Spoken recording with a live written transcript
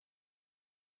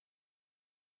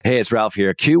Hey, it's Ralph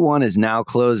here. Q1 is now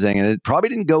closing and it probably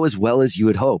didn't go as well as you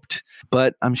had hoped,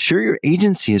 but I'm sure your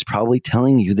agency is probably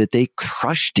telling you that they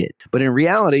crushed it. But in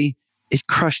reality, it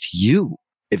crushed you.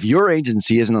 If your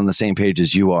agency isn't on the same page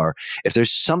as you are, if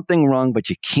there's something wrong, but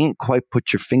you can't quite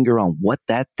put your finger on what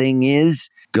that thing is,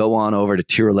 go on over to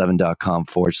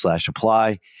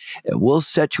tier11.com/apply and we'll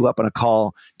set you up on a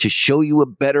call to show you a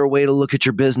better way to look at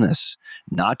your business.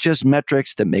 Not just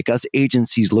metrics that make us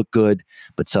agencies look good,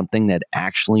 but something that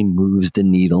actually moves the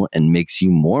needle and makes you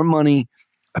more money,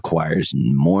 acquires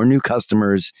more new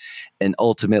customers, and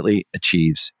ultimately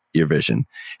achieves your vision.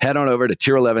 Head on over to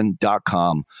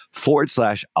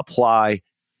tier11.com/apply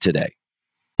today.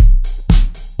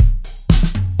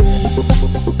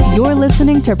 You're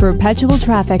listening to Perpetual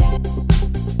Traffic.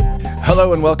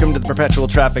 Hello and welcome to the Perpetual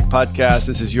Traffic Podcast.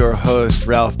 This is your host,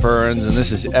 Ralph Burns, and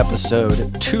this is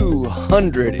episode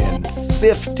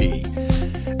 250.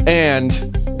 And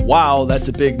wow, that's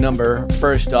a big number,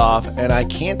 first off, and I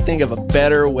can't think of a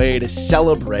better way to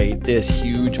celebrate this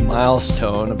huge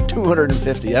milestone of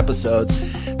 250 episodes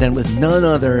than with none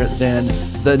other than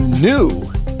the new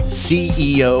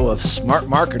CEO of Smart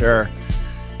Marketer,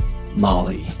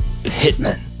 Molly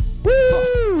Pittman.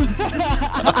 Woo!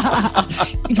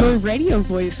 Your radio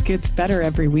voice gets better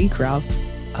every week, Ralph.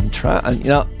 I'm trying, I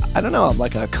don't know. I'm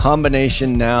like a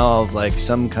combination now of like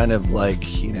some kind of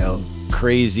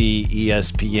crazy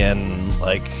ESPN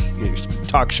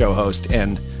talk show host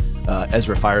and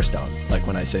Ezra Firestone, like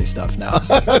when I say stuff now.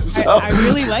 So, I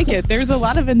really like it. There's a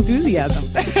lot of enthusiasm.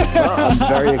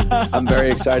 I'm very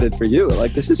excited for you.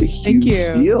 Like, this is a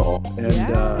huge deal.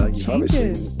 And you've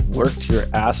obviously worked your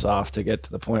ass off to get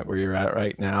to the point where you're at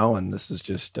right now. And this is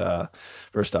just,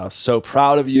 first off, so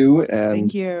proud of you. And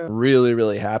thank you. Really,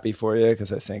 really happy for you,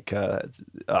 because I think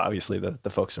obviously the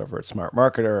folks over at Smart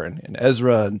Marketer and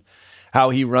Ezra and how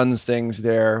he runs things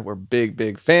there, we're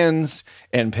big fans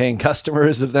and paying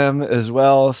customers of them as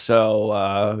well. So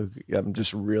I'm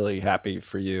just really happy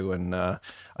for you. And I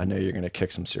know you're going to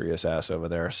kick some serious ass over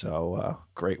there. So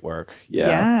great work.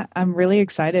 Yeah, I'm really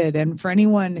excited. And for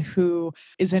anyone who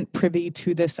isn't privy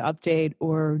to this update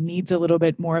or needs a little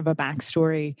bit more of a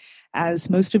backstory, as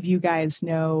most of you guys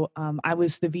know, I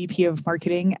was the VP of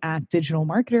marketing at Digital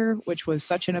Marketer, which was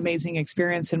such an amazing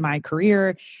experience in my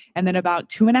career. And then about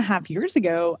 2.5 years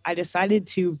ago, I decided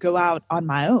to go out on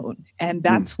my own. And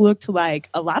that's looked like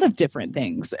a lot of different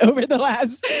things over the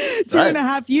last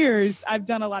 2.5 years. I've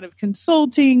done a lot of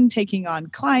consulting, taking on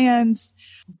clients.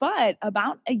 But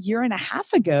about 1.5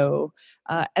 years ago,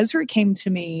 Ezra came to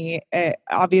me.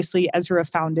 Obviously, Ezra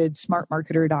founded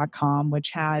smartmarketer.com,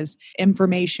 which has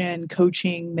information,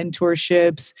 coaching,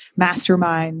 mentorships,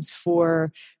 masterminds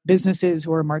for businesses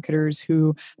or marketers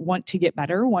who want to get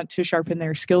better, want to sharpen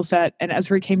their skill set. And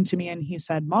Ezra came to me and he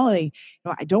said, Molly,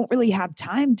 I don't really have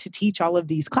time to teach all of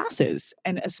these classes,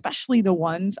 and especially the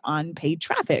ones on paid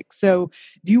traffic. So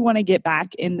do you want to get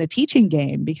back in the teaching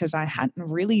game? Because I hadn't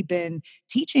really been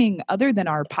teaching other than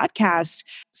our podcast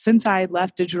since I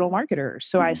left Digital Marketer.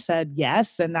 So I said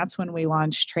yes. And that's when we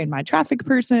launched Train My Traffic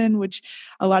Person, which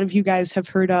a lot of you guys have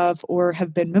heard of or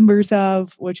have been members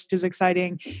of, which is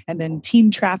exciting. And then Team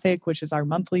Traffic, which is our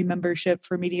monthly membership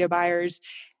for media buyers.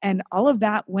 And all of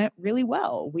that went really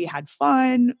well. We had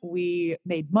fun. We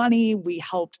made money. We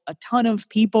helped a ton of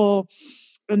people.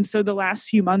 And so the last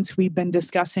few months, we've been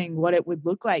discussing what it would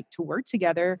look like to work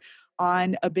together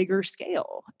on a bigger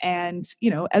scale. And,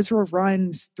 Ezra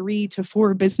runs 3 to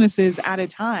 4 businesses at a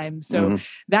time. So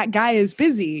that guy is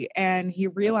busy. And he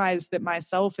realized that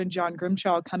myself and John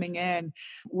Grimshaw coming in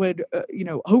would,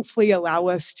 hopefully allow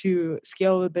us to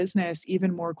scale the business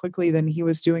even more quickly than he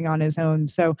was doing on his own.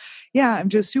 So yeah, I'm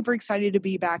just super excited to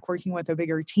be back working with a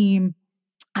bigger team.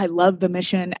 I love the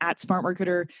mission at Smart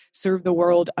Marketer, serve the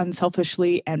world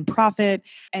unselfishly and profit.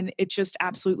 And it just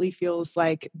absolutely feels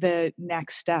like the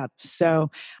next step.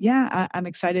 So yeah, I'm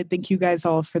excited. Thank you guys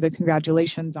all for the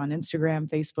congratulations on Instagram,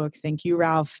 Facebook. Thank you,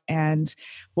 Ralph. And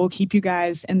we'll keep you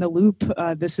guys in the loop.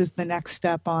 This is the next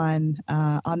step on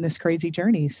this crazy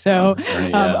journey. So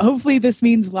hopefully this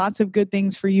means lots of good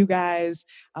things for you guys.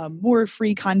 More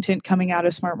free content coming out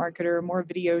of Smart Marketer, more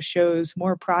video shows,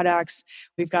 more products.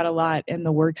 We've got a lot in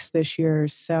the works this year.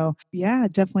 So yeah,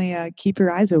 definitely keep your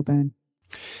eyes open.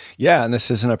 Yeah, and this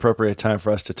is an appropriate time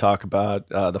for us to talk about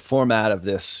the format of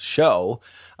this show.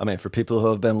 I mean, for people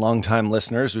who have been longtime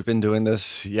listeners, we've been doing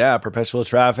this, Perpetual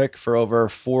Traffic for over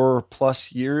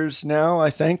 4+ years now,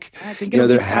 I think. I think it'll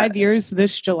be 5 years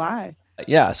this July.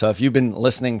 Yeah, so if you've been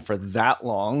listening for that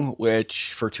long,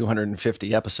 which for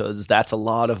 250 episodes, that's a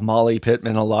lot of Molly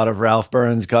Pittman, a lot of Ralph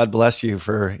Burns. God bless you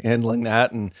for handling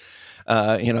that. And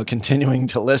continuing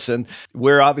to listen.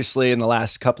 We're obviously in the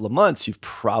last couple of months, you've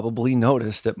probably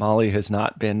noticed that Molly has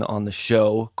not been on the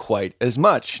show quite as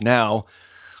much. Now,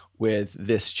 with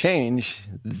this change,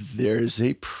 there's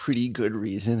a pretty good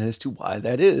reason as to why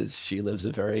that is. She lives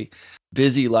a very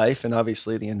busy life, and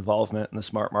obviously the involvement in the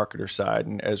Smart Marketer side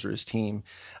and Ezra's team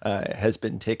has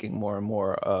been taking more and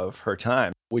more of her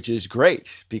time, which is great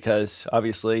because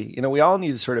obviously, we all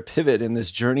need to sort of pivot in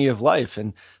this journey of life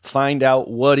and find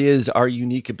out what is our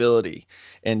unique ability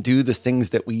and do the things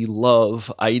that we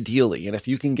love ideally. And if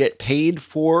you can get paid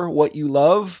for what you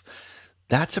love,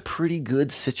 that's a pretty good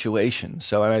situation.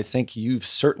 So, and I think you've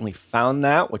certainly found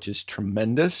that, which is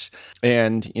tremendous.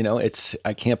 And,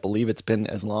 I can't believe it's been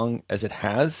as long as it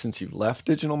has since you've left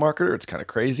Digital Marketer. It's kind of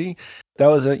crazy. That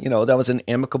was an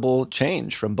amicable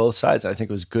change from both sides. I think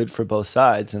it was good for both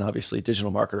sides. And obviously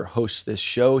Digital Marketer hosts this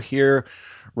show here.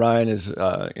 Ryan is,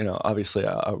 obviously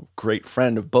a great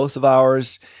friend of both of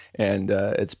ours. And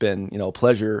it's been, a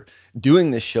pleasure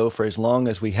doing this show for as long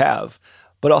as we have.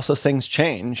 But also things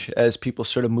change as people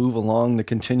sort of move along the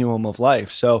continuum of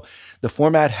life. So the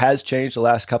format has changed the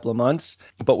last couple of months,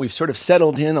 but we've sort of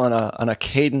settled in on a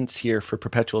cadence here for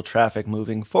Perpetual Traffic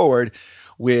moving forward,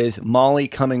 with Molly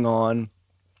coming on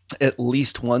at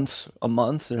least once a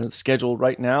month. And it's scheduled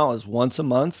right now as once a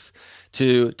month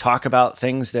to talk about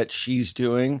things that she's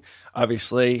doing,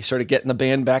 obviously sort of getting the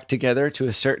band back together to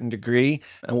a certain degree.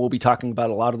 And we'll be talking about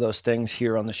a lot of those things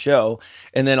here on the show.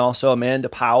 And then also Amanda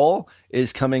Powell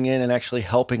is coming in and actually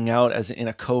helping out as in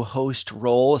a co-host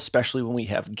role, especially when we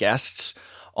have guests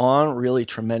on. Really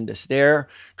tremendous there.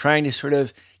 Trying to sort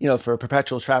of, for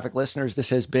Perpetual Traffic listeners, this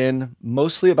has been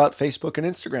mostly about Facebook and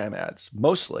Instagram ads,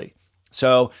 mostly.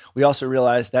 So we also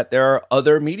realize that there are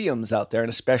other mediums out there, and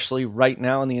especially right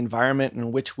now in the environment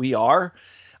in which we are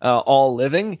all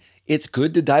living, it's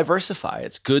good to diversify.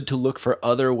 It's good to look for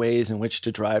other ways in which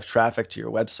to drive traffic to your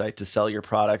website to sell your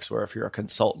products, or if you're a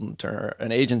consultant or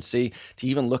an agency, to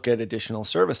even look at additional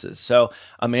services. So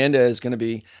Amanda is going to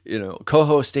be,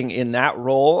 co-hosting in that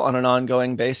role on an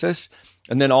ongoing basis.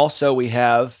 And then also we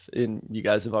have, and you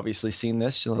guys have obviously seen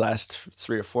this in the last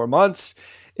 3 or 4 months,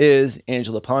 is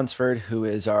Angela Ponsford, who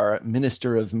is our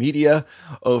Minister of Media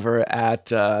over at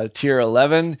Tier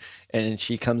 11. And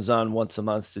she comes on once a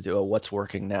month to do a What's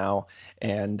Working Now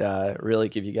and really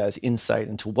give you guys insight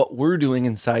into what we're doing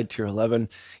inside Tier 11,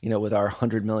 with our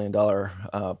 $100 million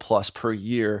plus per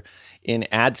year in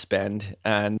ad spend.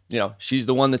 And, she's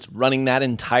the one that's running that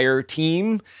entire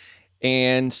team.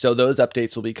 And so those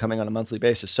updates will be coming on a monthly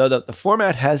basis. So the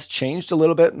format has changed a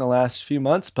little bit in the last few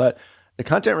months, but the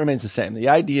content remains the same. The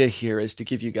idea here is to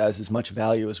give you guys as much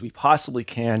value as we possibly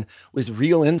can with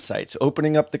real insights,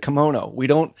 opening up the kimono. We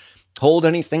don't hold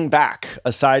anything back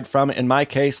aside from, in my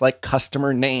case, like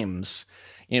customer names.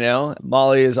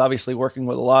 Molly is obviously working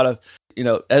with a lot of,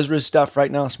 Ezra's stuff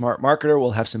right now. Smart Marketer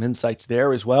will have some insights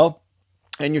there as well.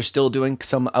 And you're still doing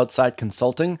some outside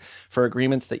consulting for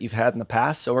agreements that you've had in the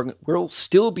past. So we'll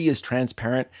still be as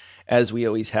transparent as we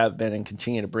always have been and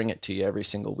continue to bring it to you every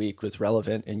single week with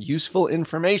relevant and useful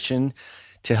information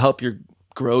to help you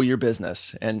grow your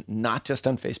business, and not just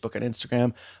on Facebook and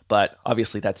Instagram, but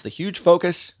obviously that's the huge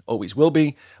focus, always will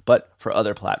be, but for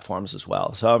other platforms as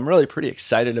well. So I'm really pretty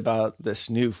excited about this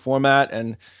new format,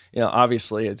 and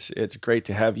obviously it's great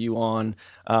to have you on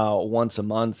once a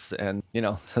month, and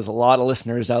there's a lot of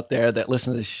listeners out there that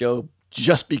listen to this show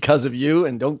just because of you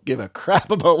and don't give a crap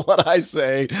about what I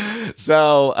say.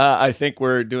 So I think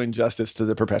we're doing justice to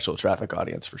the Perpetual Traffic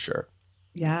audience for sure.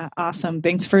 Yeah, awesome.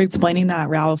 Thanks for explaining that,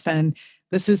 Ralph. And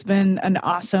this has been an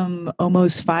awesome,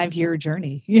 almost 5-year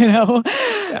journey, Yeah.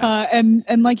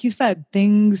 And like you said,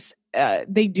 things,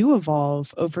 they do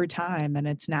evolve over time, and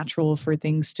it's natural for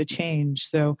things to change.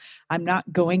 So I'm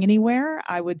not going anywhere.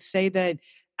 I would say that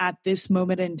at this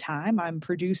moment in time, I'm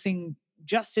producing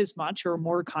just as much or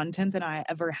more content than I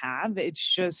ever have.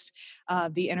 It's just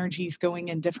the energy is going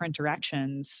in different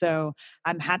directions. So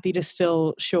I'm happy to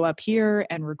still show up here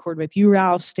and record with you,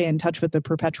 Ralph, stay in touch with the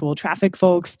Perpetual Traffic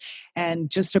folks, and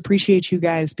just appreciate you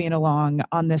guys being along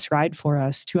on this ride for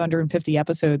us. 250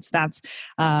 episodes. That's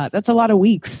a lot of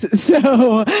weeks.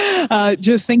 So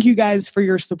just thank you guys for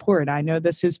your support. I know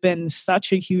this has been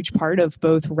such a huge part of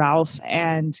both Ralph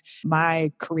and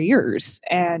my careers.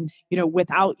 And,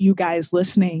 without you guys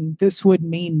listening, this would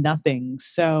mean nothing.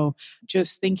 So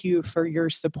just thank you for your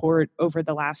support over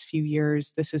the last few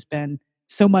years. This has been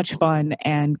so much fun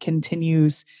and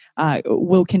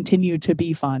will continue to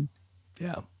be fun.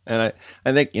 Yeah. And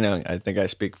I think, I think I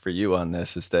speak for you on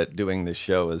this, is that doing this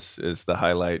show is the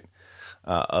highlight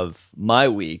of my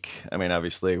week. I mean,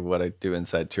 obviously, what I do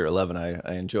inside Tier 11,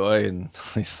 I enjoy, and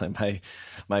obviously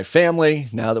my family.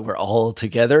 Now that we're all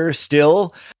together,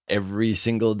 still every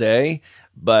single day.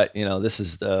 But this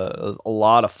is a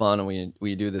lot of fun, and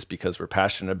we do this because we're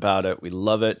passionate about it. We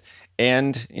love it,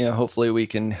 and hopefully we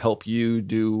can help you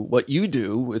do what you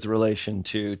do with relation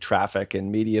to traffic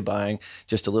and media buying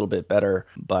just a little bit better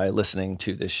by listening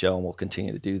to this show, and we'll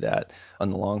continue to do that on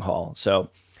the long haul. So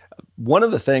one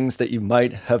of the things that you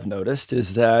might have noticed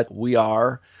is that we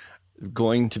are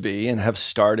going to be and have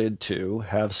started to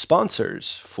have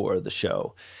sponsors for the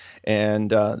show.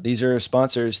 And these are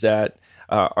sponsors that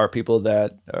are people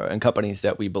that and companies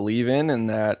that we believe in and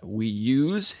that we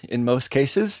use in most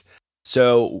cases.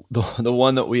 So the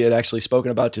one that we had actually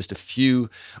spoken about just a few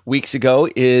weeks ago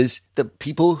is the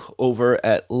people over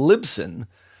at Libsyn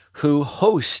who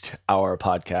host our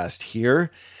podcast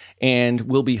here, and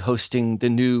we'll be hosting the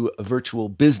new Virtual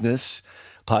Business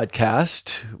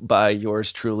podcast by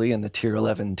yours truly and the Tier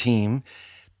 11 team,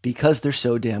 because they're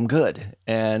so damn good.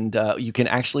 And you can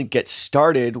actually get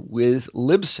started with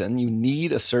Libsyn. You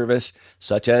need a service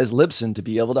such as Libsyn to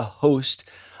be able to host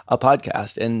a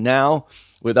podcast. And now,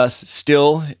 with us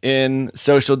still in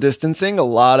social distancing, a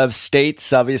lot of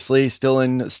states obviously still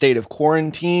in a state of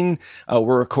quarantine.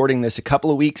 We're recording this a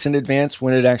couple of weeks in advance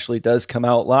when it actually does come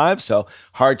out live. So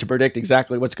hard to predict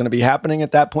exactly what's going to be happening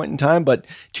at that point in time. But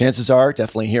chances are,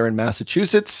 definitely here in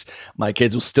Massachusetts, my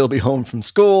kids will still be home from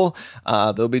school.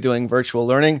 They'll be doing virtual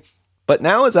learning. But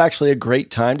now is actually a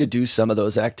great time to do some of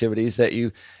those activities that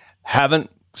you haven't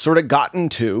sort of gotten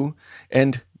to,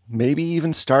 and maybe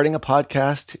even starting a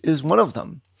podcast is one of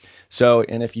them. So,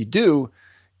 and if you do,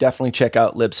 definitely check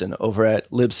out Libsyn over at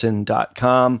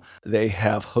libsyn.com. They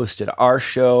have hosted our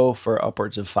show for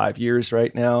upwards of 5 years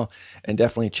right now, and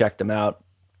definitely check them out.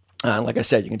 Like I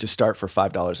said, you can just start for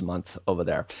 $5 a month over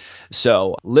there.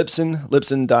 So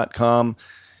libsyn.com.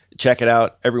 Check it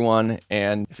out, everyone.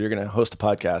 And if you're going to host a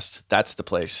podcast, that's the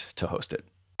place to host it.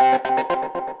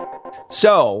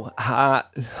 So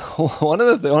one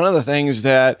of the things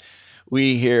that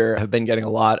we here have been getting a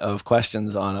lot of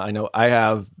questions on, I know I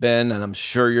have been, and I'm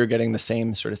sure you're getting the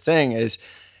same sort of thing, is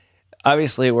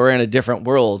obviously we're in a different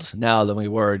world now than we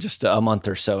were just a month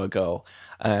or so ago.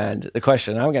 And the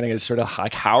question I'm getting is sort of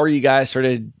like, how are you guys sort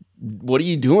of, what are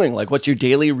you doing? Like, what's your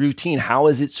daily routine? How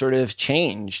has it sort of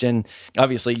changed? And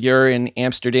obviously you're in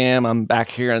Amsterdam. I'm back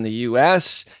here in the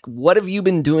US. What have you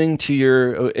been doing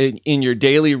to in your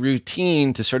daily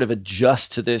routine to sort of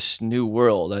adjust to this new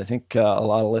world? I think a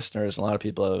lot of listeners, a lot of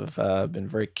people have been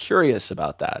very curious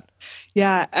about that.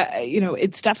 Yeah,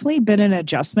 it's definitely been an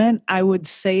adjustment. I would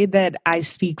say that I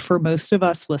speak for most of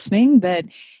us listening that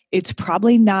it's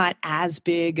probably not as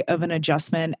big of an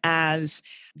adjustment as,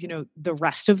 the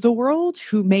rest of the world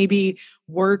who maybe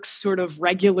works sort of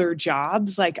regular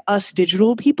jobs. Like us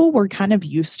digital people, we're kind of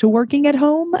used to working at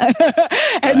home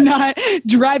and not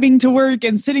driving to work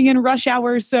and sitting in rush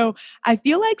hour. So I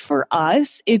feel like for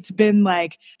us, it's been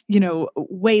like,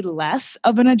 way less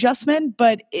of an adjustment,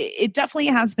 but it definitely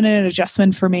has been an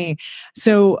adjustment for me.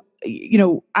 So,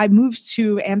 I moved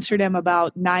to Amsterdam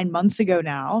about 9 months ago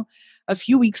now. A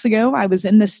few weeks ago, I was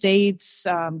in the States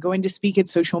going to speak at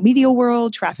Social Media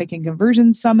World, Traffic and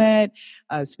Conversion Summit,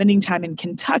 spending time in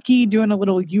Kentucky, doing a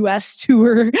little US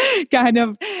tour kind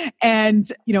of.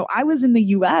 And, I was in the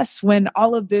US when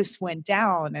all of this went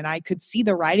down, and I could see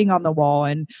the writing on the wall.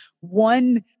 And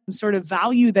one sort of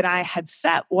value that I had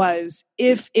set was,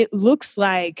 if it looks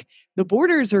like the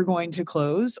borders are going to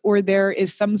close or there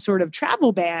is some sort of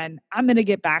travel ban, I'm going to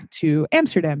get back to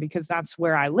Amsterdam because that's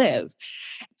where I live.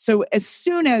 So as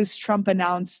soon as Trump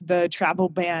announced the travel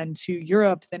ban to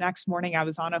Europe, the next morning I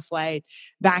was on a flight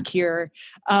back here.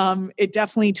 It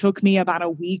definitely took me about a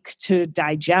week to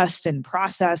digest and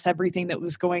process everything that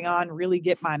was going on, really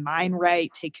get my mind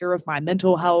right, take care of my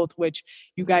mental health, which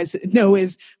you guys know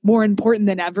is more important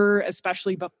than ever,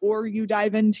 especially before you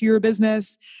dive into your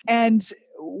business. And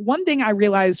one thing I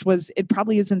realized was it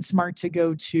probably isn't smart to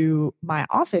go to my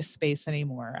office space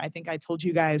anymore. I think I told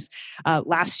you guys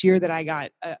last year that I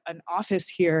got an office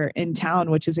here in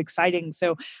town, which is exciting.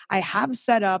 So I have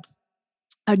set up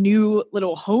a new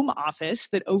little home office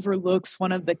that overlooks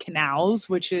one of the canals,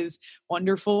 which is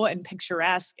wonderful and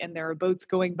picturesque. And there are boats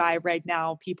going by right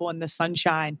now, people in the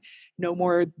sunshine, no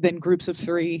more than groups of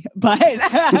 3, but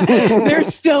they're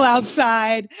still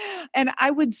outside. And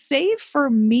I would say for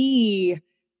me,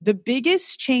 The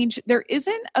biggest change, there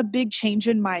isn't a big change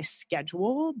in my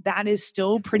schedule. That is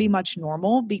still pretty much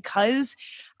normal because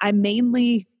I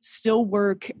mainly still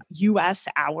work US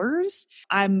hours.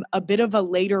 I'm a bit of a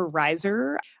later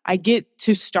riser. I get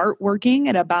to start working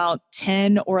at about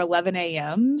 10 or 11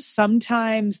 a.m.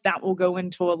 Sometimes that will go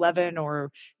into 11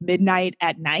 or midnight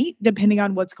at night, depending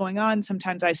on what's going on.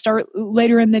 Sometimes I start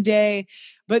later in the day.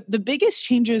 But the biggest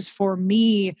changes for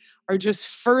me are just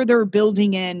further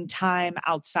building in time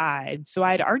outside. So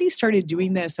I'd already started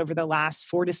doing this over the last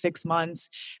 4 to 6 months,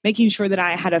 making sure that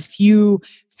I had a few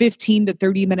 15 to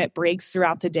 30-minute breaks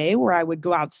throughout the day where I would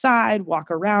go outside,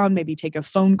 walk around, maybe take a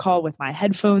phone call with my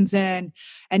headphones in.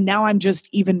 And now I'm just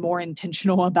even more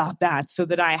intentional about that so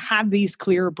that I have these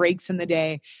clear breaks in the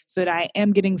day so that I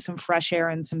am getting some fresh air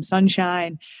and some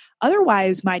sunshine.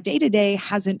 Otherwise, my day-to-day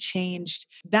hasn't changed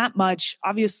that much.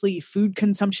 Obviously, food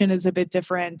consumption is a bit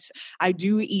different. I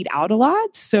do eat out a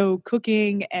lot, so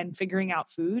cooking and figuring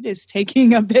out food is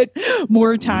taking a bit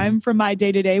more time from my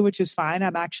day-to-day, which is fine.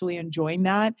 I'm actually enjoying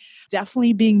that.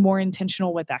 Definitely being more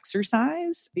intentional with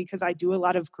exercise because I do a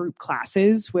lot of group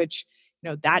classes, which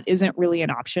that isn't really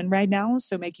an option right now.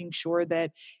 So making sure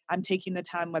that I'm taking the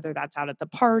time, whether that's out at the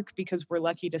park, because we're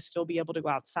lucky to still be able to go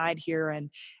outside here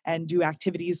and do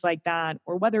activities like that,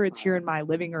 or whether it's here in my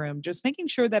living room, just making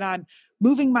sure that I'm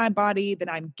moving my body,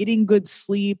 that I'm getting good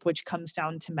sleep, which comes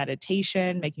down to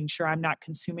meditation, making sure I'm not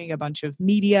consuming a bunch of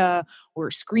media or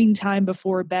screen time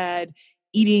before bed,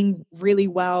 eating really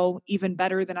well, even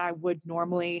better than I would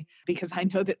normally, because I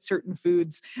know that certain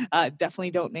foods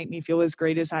definitely don't make me feel as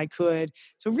great as I could.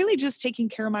 So really just taking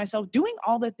care of myself, doing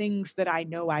all the things that I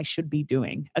know I should be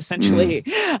doing, essentially,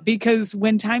 because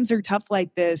when times are tough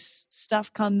like this,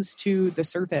 stuff comes to the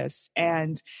surface.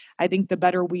 And I think the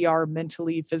better we are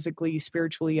mentally, physically,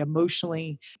 spiritually,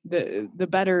 emotionally, the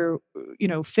better,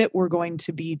 fit we're going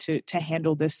to be to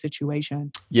handle this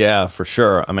situation. Yeah, for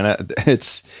sure. I mean,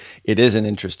 it is an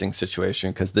interesting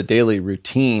situation because the daily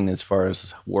routine as far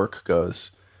as work goes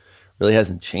really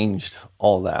hasn't changed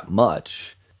all that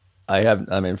much.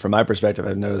 From my perspective,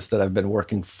 I've noticed that I've been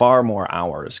working far more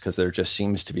hours because there just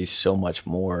seems to be so much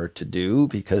more to do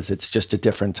because it's just a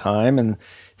different time and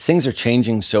things are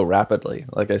changing so rapidly.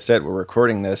 Like I said, we're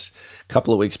recording this a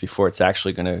couple of weeks before it's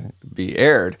actually going to be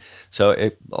aired.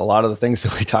 So a lot of the things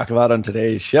that we talk about on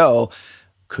today's show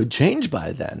could change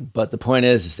by then. But the point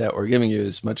is that we're giving you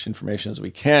as much information as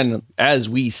we can as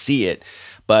we see it.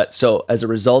 But so as a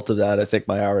result of that, I think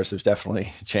my hours have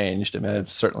definitely changed. I mean, I've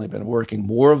certainly been working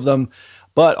more of them,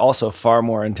 but also far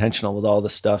more intentional with all the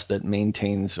stuff that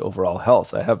maintains overall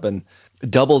health. I have been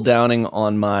double downing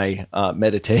on my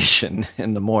meditation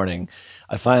in the morning.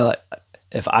 I find like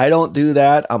if I don't do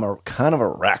that, I'm a kind of a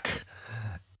wreck.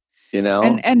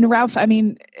 And Ralph, I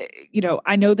mean,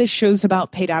 I know this show's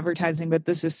about paid advertising, but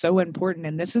this is so important.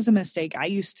 And this is a mistake I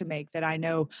used to make that I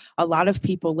know a lot of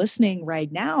people listening right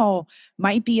now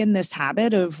might be in this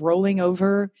habit of rolling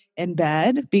over in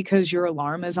bed because your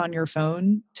alarm is on your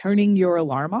phone, turning your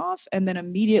alarm off, and then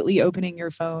immediately opening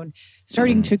your phone,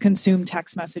 starting to consume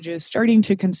text messages, starting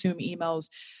to consume emails,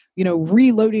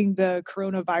 reloading the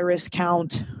coronavirus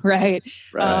count, right?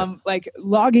 Like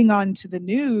logging on to the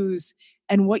news.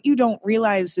 And what you don't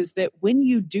realize is that when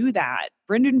you do that,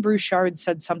 Brendan Burchard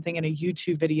said something in a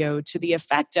YouTube video to the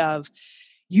effect of,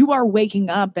 you are waking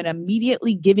up and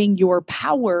immediately giving your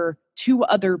power to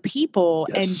other people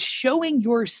and showing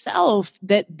yourself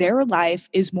that their life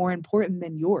is more important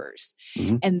than yours.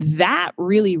 And that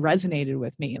really resonated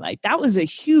with me. Like that was a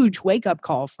huge wake-up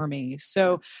call for me.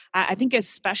 So I think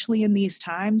especially in these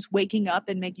times, waking up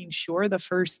and making sure the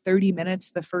first 30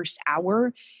 minutes, the first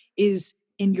hour is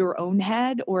in your own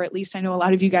head, or at least I know a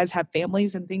lot of you guys have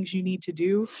families and things you need to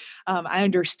do. I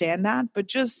understand that, but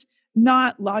just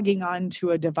not logging on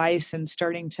to a device and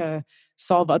starting to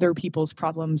solve other people's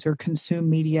problems or consume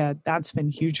media, that's been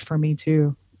huge for me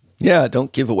too. Yeah,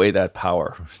 don't give away that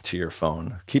power to your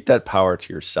phone. Keep that power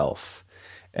to yourself.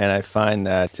 And I find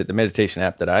that the meditation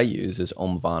app that I use is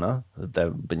Omvana.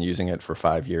 I've been using it for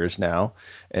 5 years now.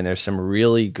 And there's some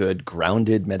really good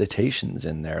grounded meditations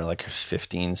in there, like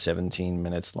 15, 17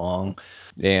 minutes long,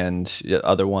 and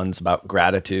other ones about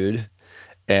gratitude.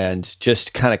 And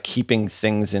just kind of keeping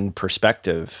things in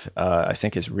perspective, I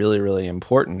think is really, really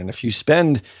important. And if you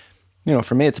spend,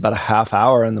 for me, it's about a half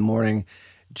hour in the morning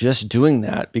just doing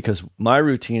that, because my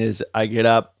routine is I get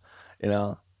up,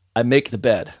 I make the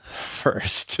bed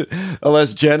first,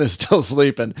 unless Jen is still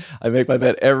sleeping. I make my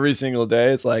bed every single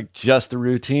day. It's like just the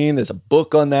routine. There's a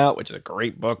book on that, which is a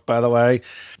great book, by the way.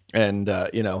 And,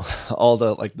 all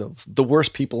the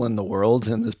worst people in the world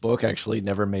in this book actually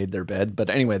never made their bed. But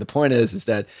anyway, the point is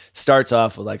that it starts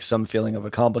off with like some feeling of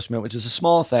accomplishment, which is a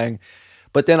small thing.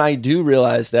 But then I do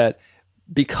realize that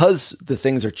because the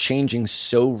things are changing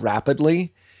so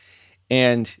rapidly,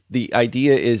 and the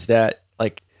idea is that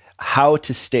like, how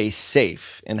to stay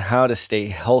safe and how to stay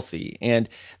healthy, and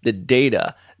the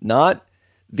data, not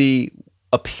the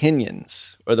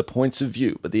opinions or the points of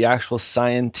view, but the actual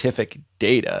scientific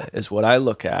data is what I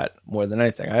look at more than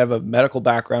anything. I have a medical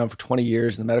background for 20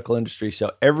 years in the medical industry,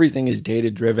 so everything is data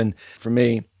driven for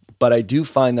me. But I do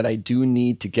find that I do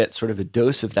need to get sort of a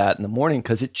dose of that in the morning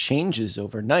because it changes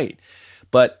overnight.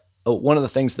 But one of the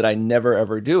things that I never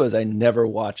ever do is I never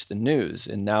watch the news.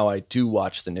 And now I do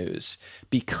watch the news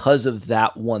because of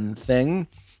that one thing.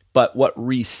 But what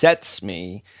resets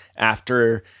me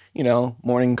after,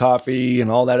 morning coffee and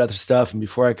all that other stuff, and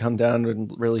before I come down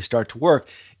and really start to work,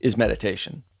 is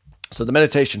meditation. So the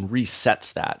meditation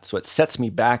resets that. So it sets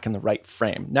me back in the right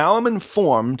frame. Now I'm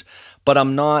informed, but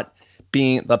I'm not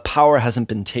the power hasn't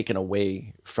been taken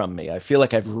away from me. I feel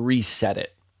like I've reset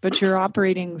it. But you're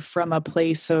operating from a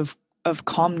place of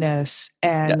calmness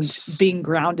and being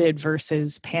grounded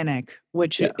versus panic,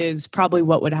 which is probably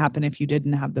what would happen if you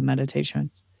didn't have the meditation.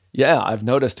 Yeah, I've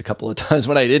noticed a couple of times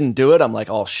when I didn't do it, I'm like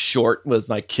all short with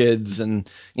my kids and,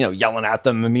 yelling at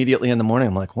them immediately in the morning.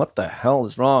 I'm like, what the hell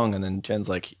is wrong? And then Jen's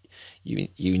like, you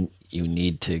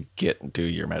need to do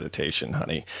your meditation,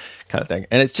 honey, kind of thing.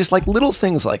 And it's just like little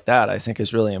things like that, I think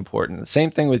is really important. The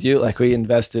same thing with you. Like we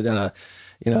invested in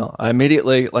I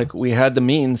immediately, like we had the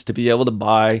means to be able to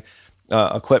buy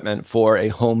equipment for a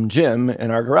home gym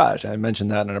in our garage. I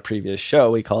mentioned that in a previous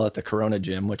show. We call it the Corona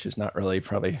Gym, which is not really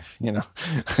probably, a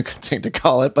good thing to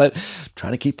call it, but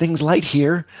trying to keep things light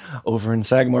here over in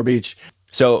Sagamore Beach.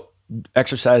 So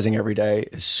exercising every day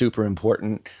is super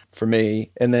important for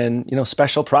me. And then,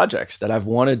 special projects that I've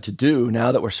wanted to do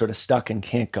now that we're sort of stuck and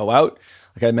can't go out.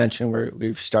 Like I mentioned,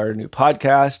 we've started a new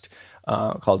podcast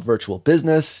called Virtual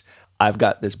Business. I've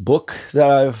got this book that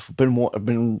I've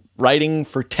been writing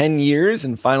for 10 years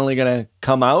and finally going to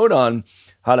come out on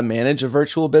how to manage a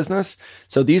virtual business.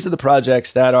 So these are the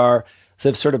projects that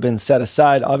have sort of been set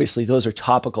aside. Obviously, those are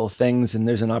topical things and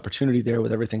there's an opportunity there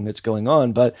with everything that's going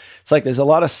on. But it's like there's a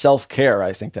lot of self-care,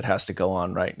 I think, that has to go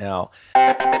on right now.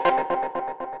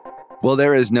 Well,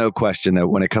 there is no question that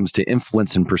when it comes to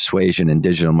influence and persuasion in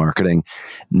digital marketing,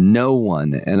 no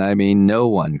one, and I mean no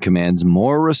one, commands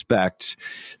more respect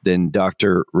than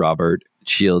Dr. Robert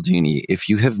Cialdini. If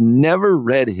you have never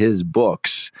read his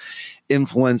books,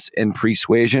 Influence and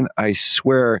Persuasion, I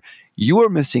swear you are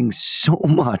missing so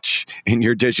much in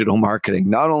your digital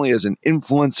marketing, not only as an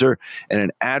influencer and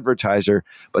an advertiser,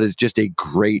 but as just a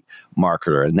great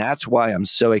marketer. And that's why I'm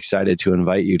so excited to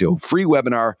invite you to a free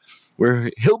webinar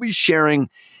where he'll be sharing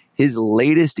his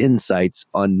latest insights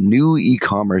on new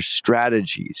e-commerce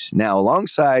strategies. Now,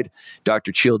 alongside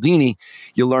Dr. Cialdini,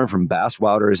 you'll learn from Bas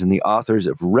Wouters and the authors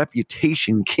of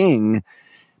Reputation King,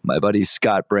 my buddies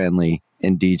Scott Branley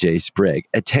and DJ Sprigg.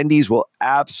 Attendees will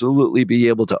absolutely be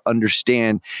able to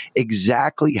understand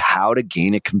exactly how to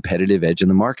gain a competitive edge in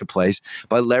the marketplace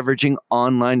by leveraging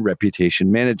online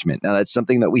reputation management. Now, that's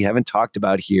something that we haven't talked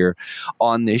about here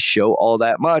on this show all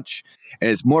that much. And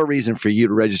it's more reason for you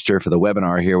to register for the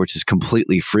webinar here, which is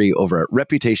completely free over at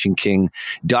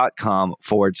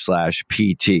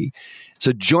reputationking.com/PT.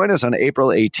 So join us on April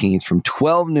 18th from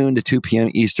 12 noon to 2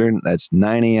 p.m. Eastern. That's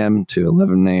 9 a.m. to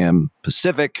 11 a.m.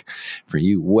 Pacific for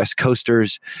you West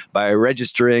Coasters by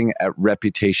registering at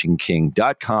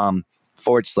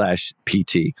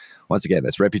reputationking.com/PT. Once again,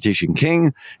 that's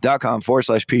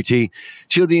reputationking.com/PT.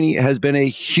 Cialdini has been a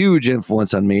huge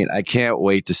influence on me, and I can't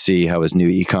wait to see how his new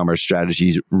e-commerce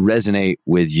strategies resonate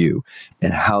with you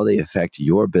and how they affect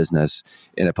your business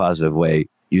in a positive way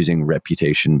using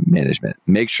reputation management.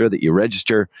 Make sure that you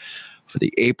register for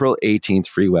the April 18th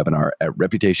free webinar at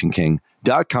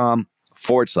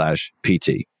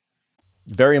reputationking.com/PT.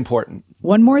 Very important.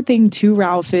 One more thing too,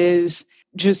 Ralph, is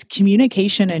just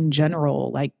communication in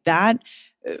general. Like that,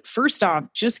 first off,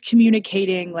 just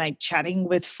communicating, like chatting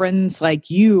with friends like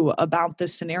you about the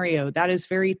scenario, that is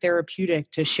very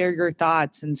therapeutic to share your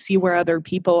thoughts and see where other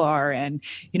people are and,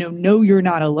 know you're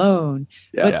not alone.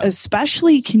 But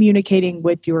especially communicating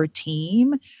with your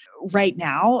team right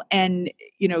now and,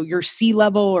 your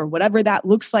C-level or whatever that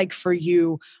looks like for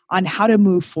you on how to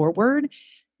move forward.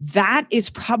 That is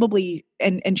probably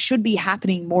and should be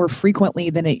happening more frequently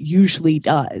than it usually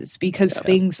does, because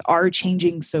things are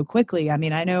changing so quickly. I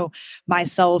mean, I know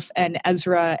myself and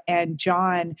Ezra and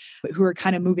John, who are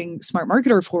kind of moving Smart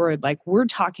Marketer forward, like we're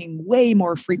talking way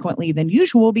more frequently than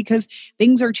usual because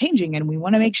things are changing and we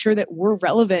want to make sure that we're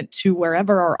relevant to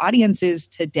wherever our audience is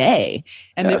today,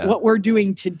 and that what we're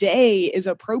doing today is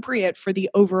appropriate for the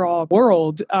overall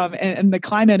world and the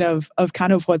climate of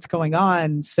kind of what's going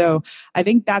on. So I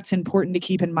think that's important to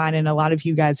keep in mind. And a lot of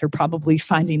you guys are probably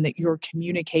finding that you're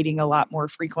communicating a lot more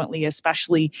frequently,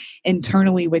 especially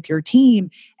internally with your team.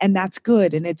 And that's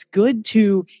good. And it's good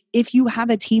to, if you have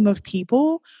a team of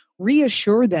people,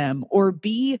 reassure them or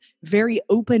be very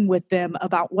open with them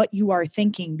about what you are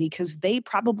thinking, because they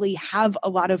probably have a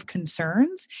lot of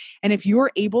concerns. And if you're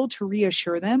able to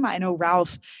reassure them, I know,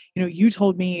 Ralph, you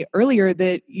told me earlier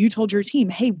that you told your team,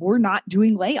 hey, we're not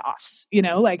doing layoffs.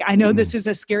 Like, I know this is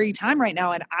a scary time right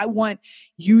now, and I want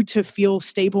you to feel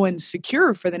stable and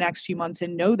secure for the next few months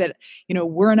and know that,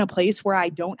 we're in a place where I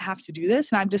don't have to do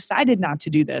this and I've decided not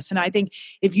to do this. And I think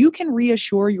if you can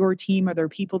reassure your team or their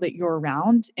people that you're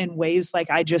around in ways like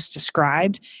I just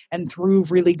described, and through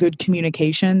really good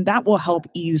communication, that will help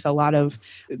ease a lot of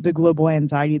the global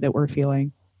anxiety that we're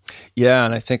feeling. Yeah,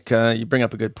 and I think you bring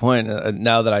up a good point.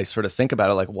 Now that I sort of think about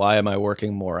it, like, why am I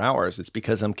working more hours? It's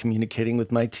because I'm communicating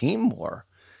with my team more.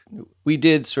 We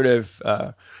did sort of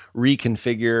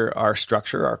reconfigure our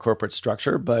structure, our corporate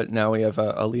structure, but now we have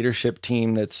a leadership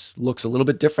team that looks a little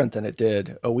bit different than it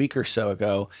did a week or so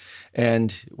ago.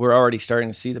 And we're already starting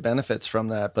to see the benefits from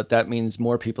that. But that means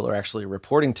more people are actually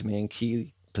reporting to me in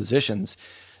key positions.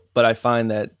 But I find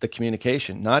that the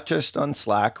communication, not just on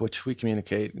Slack, which we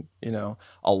communicate,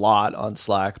 a lot on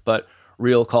Slack, but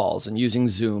real calls and using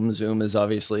Zoom. Zoom is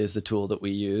the tool that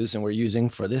we use and we're using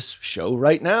for this show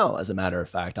right now. As a matter of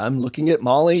fact, I'm looking at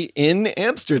Molly in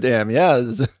Amsterdam.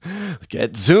 Yeah,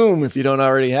 get Zoom if you don't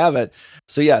already have it.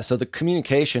 So the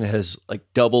communication has like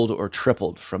doubled or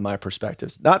tripled from my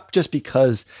perspective, not just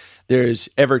because there's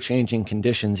ever-changing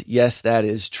conditions. Yes, that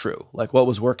is true. Like what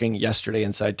was working yesterday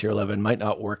inside Tier 11 might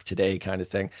not work today, kind of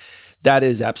thing. That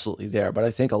is absolutely there. But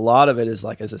I think a lot of it is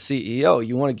like, as a CEO,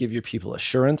 you want to give your people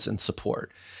assurance and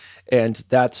support. And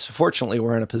that's, fortunately,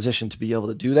 we're in a position to be able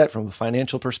to do that from a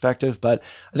financial perspective. But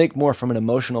I think more from an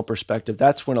emotional perspective,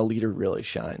 that's when a leader really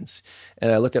shines.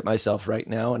 And I look at myself right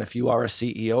now, and if you are a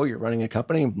CEO, you're running a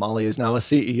company, Molly is now a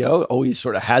CEO, always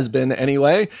sort of has been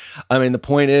anyway. I mean, the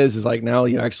point is like now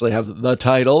you actually have the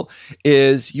title,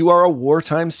 is you are a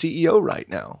wartime CEO right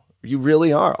now. You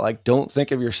really are. Like, don't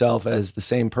think of yourself as the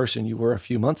same person you were a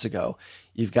few months ago.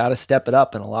 You've got to step it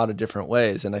up in a lot of different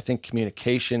ways. And I think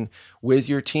communication with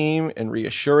your team and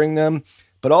reassuring them,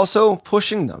 but also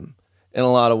pushing them in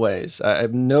a lot of ways. I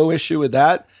have no issue with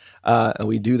that. And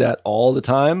we do that all the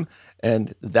time.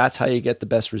 And that's how you get the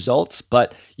best results.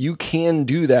 But you can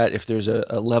do that if there's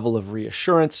a level of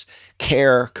reassurance,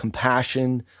 care,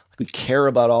 compassion. We care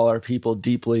about all our people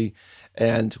deeply.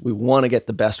 And we want to get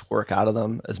the best work out of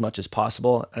them as much as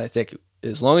possible. And I think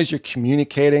as long as you're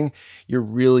communicating, you're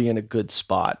really in a good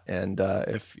spot. And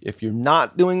if you're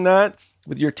not doing that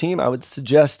with your team, I would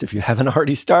suggest, if you haven't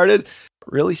already started,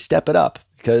 really step it up,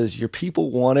 because your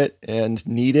people want it and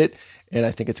need it. And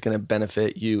I think it's going to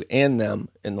benefit you and them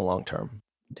in the long term.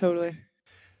 Totally.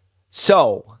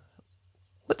 So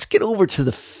let's get over to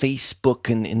the Facebook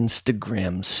and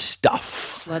Instagram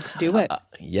stuff. Let's do it.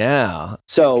 Yeah.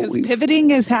 So because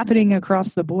pivoting is happening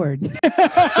across the board.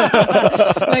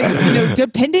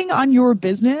 Depending on your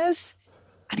business,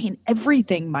 I mean,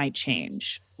 everything might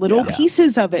change. Little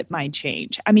pieces of it might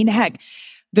change. I mean, heck,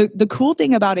 the cool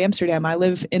thing about Amsterdam, I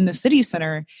live in the city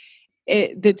center.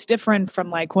 That's different from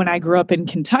like when I grew up in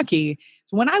Kentucky.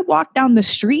 So when I walk down the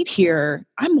street here,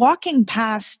 I'm walking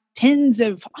past tens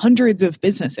of hundreds of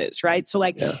businesses, right? So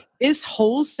this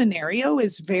whole scenario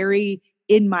is very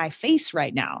in my face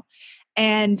right now.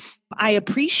 And I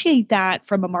appreciate that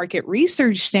from a market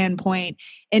research standpoint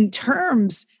in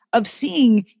terms of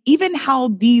seeing even how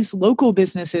these local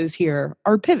businesses here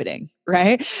are pivoting,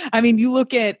 right? I mean, you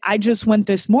look at, I just went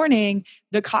this morning,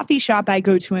 the coffee shop I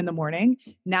go to in the morning,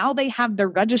 now they have the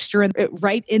register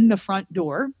right in the front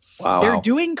door. Wow. They're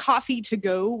doing coffee to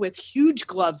go with huge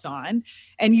gloves on,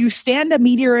 and you stand 1.5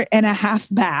 meters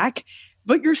back,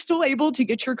 but you're still able to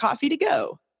get your coffee to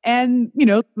go. And,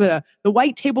 the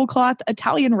white tablecloth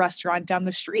Italian restaurant down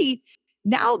the street,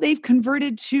 now they've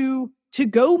converted to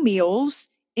go meals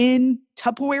in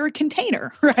Tupperware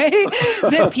container, right?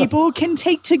 That people can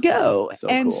take to go.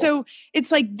 So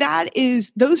it's like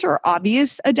those are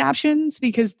obvious adaptations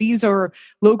because these are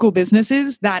local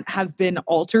businesses that have been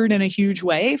altered in a huge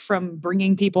way from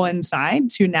bringing people inside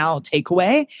to now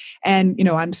takeaway. And,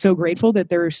 I'm so grateful that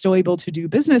they're still able to do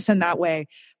business in that way.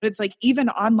 But it's like even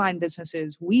online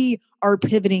businesses, we are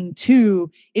pivoting too.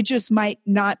 It just might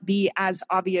not be as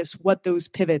obvious what those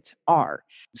pivots are.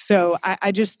 So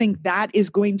I just think that is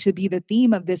going to be the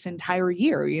theme of this entire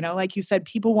year. Like you said,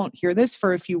 people won't hear this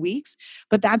for a few weeks,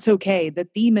 but that's okay. The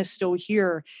theme is still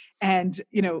here. And,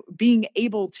 being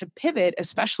able to pivot,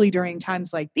 especially during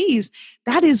times like these,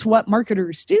 that is what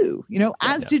marketers do.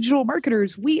 As digital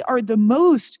marketers, we are the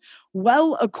most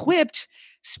well-equipped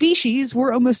species.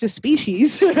 We're almost a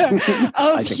species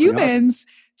of humans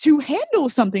to handle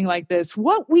something like this.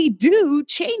 What we do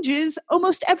changes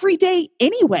almost every day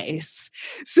anyways.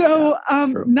 So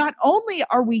not only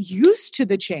are we used to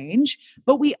the change,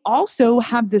 but we also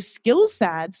have the skill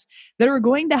sets that are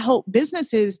going to help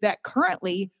businesses that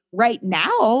currently right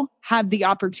now have the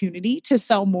opportunity to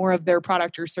sell more of their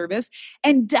product or service.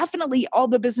 And definitely all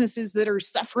the businesses that are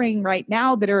suffering right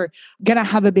now that are going to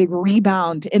have a big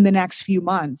rebound in the next few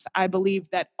months. I believe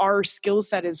that our skill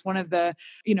set is one of the,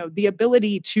 the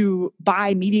ability to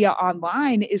buy media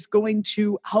online is going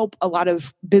to help a lot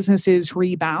of businesses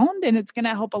rebound, and it's going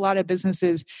to help a lot of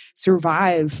businesses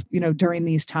survive, during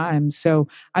these times. So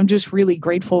I'm just really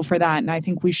grateful for that. And I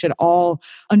think we should all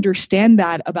understand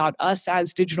that about us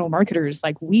as digital marketers.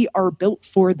 Like, we are built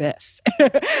for this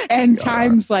and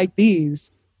times like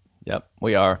these. Yep,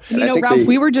 we are. Ralph,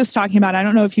 we were just talking about, I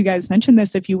don't know if you guys mentioned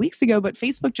this a few weeks ago, but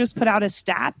Facebook just put out a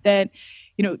stat that,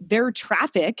 their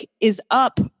traffic is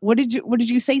up. What did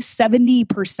you say? 70%?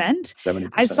 70%.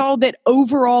 I saw that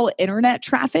overall internet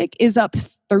traffic is up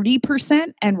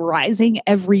 30% and rising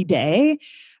every day.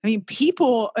 I mean,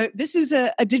 people, this is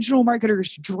a digital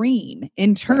marketer's dream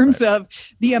in terms of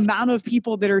the amount of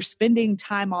people that are spending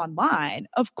time online.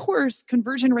 Of course,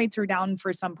 conversion rates are down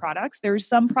for some products. There's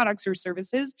some products or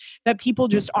services that people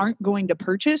just aren't going to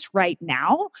purchase right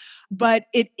now. But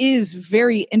it is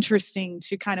very interesting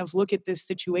to kind of look at this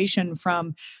situation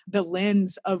from the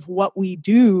lens of what we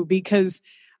do, because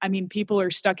people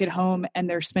are stuck at home and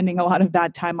they're spending a lot of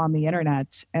that time on the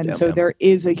internet. And there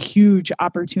is a huge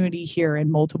opportunity here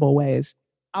in multiple ways.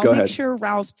 I'll make sure,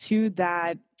 Ralph, too,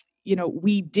 that,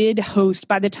 we did host,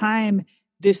 by the time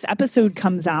this episode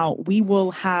comes out, we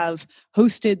will have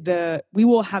hosted a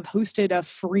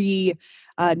free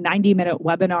 90-minute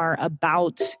webinar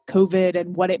about COVID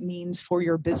and what it means for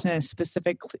your business,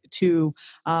 specific to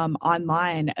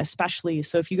online, especially.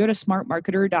 So if you go to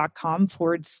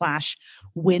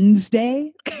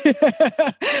smartmarketer.com/Wednesday,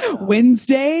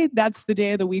 Wednesday, that's the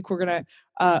day of the week we're going to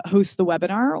host the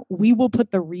webinar. We will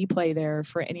put the replay there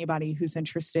for anybody who's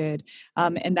interested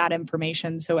in that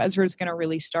information. So Ezra is going to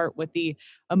really start with the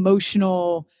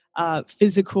emotional,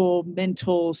 physical,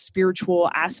 mental, spiritual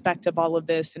aspect of all of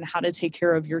this and how to take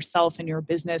care of yourself and your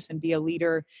business and be a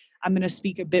leader. I'm going to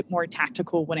speak a bit more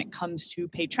tactical when it comes to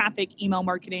paid traffic, email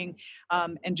marketing,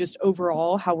 and just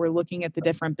overall how we're looking at the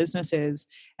different businesses.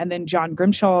 And then John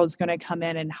Grimshaw is going to come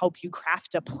in and help you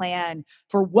craft a plan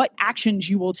for what actions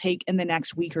you will take in the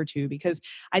next week or two. Because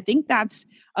I think that's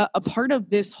a part of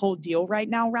this whole deal right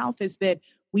now, Ralph, is that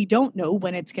we don't know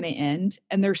when it's going to end,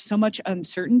 and there's so much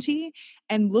uncertainty,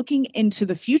 and looking into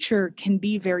the future can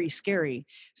be very scary.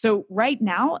 So right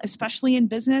now, especially in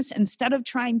business, instead of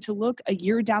trying to look a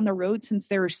year down the road, since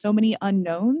there are so many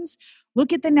unknowns,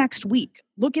 look at the next week,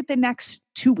 look at the next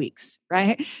 2 weeks,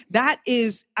 right? That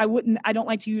is, I don't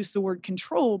like to use the word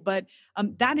control, but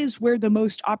that is where the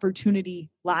most opportunity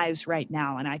lies right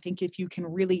now. And I think if you can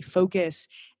really focus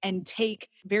and take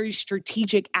very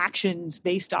strategic actions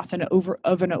based off an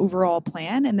overall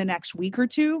plan in the next week or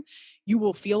two, you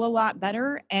will feel a lot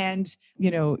better, and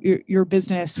your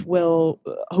business will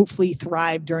hopefully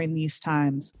thrive during these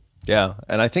times. Yeah,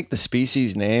 and I think the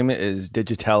species name is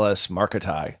Digitalis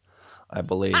marketai, I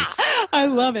believe. I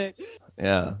love it.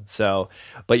 Yeah. So,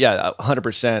 but yeah,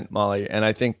 100%, Molly. And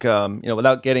I think,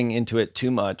 without getting into it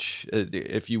too much,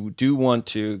 if you do want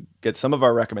to get some of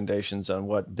our recommendations on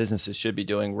what businesses should be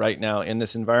doing right now in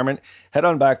this environment, head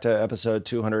on back to episode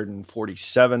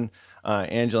 247.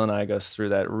 Angela and I go through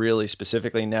that really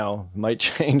specifically. Now, might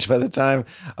change by the time,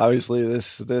 obviously,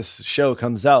 this show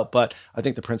comes out, but I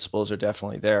think the principles are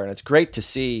definitely there. And it's great to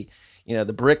see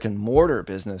the brick and mortar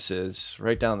businesses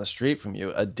right down the street from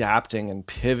you adapting and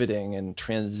pivoting and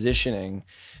transitioning.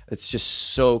 It's just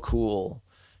so cool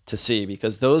to see,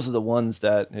 because those are the ones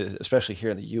that, especially here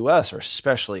in the US, are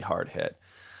especially hard hit.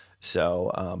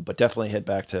 So, but definitely head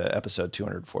back to episode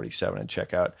 247 and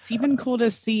check out. It's even cool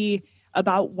to see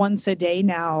about once a day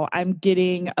now, I'm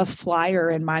getting a flyer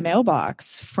in my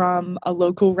mailbox from a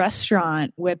local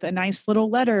restaurant with a nice little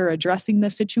letter addressing the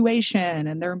situation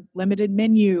and their limited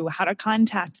menu, how to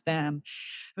contact them.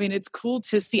 I mean, it's cool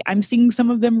to see. I'm seeing some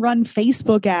of them run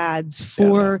Facebook ads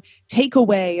for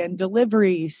takeaway and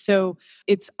delivery. So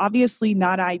it's obviously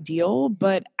not ideal,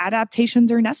 but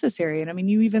adaptations are necessary. And I mean,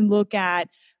 you even look at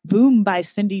Boom by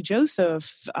Cindy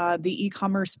Joseph, the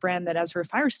e-commerce brand that Ezra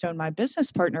Firestone, my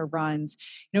business partner, runs.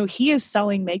 He is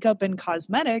selling makeup and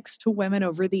cosmetics to women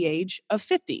over the age of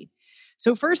 50.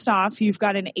 So first off, you've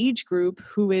got an age group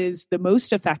who is the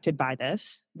most affected by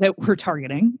this that we're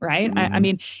targeting, right? Mm-hmm. I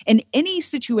mean, in any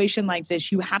situation like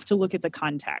this, you have to look at the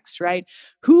context, right?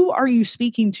 Who are you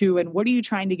speaking to and what are you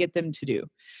trying to get them to do?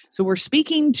 So we're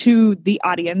speaking to the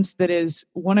audience that is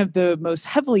one of the most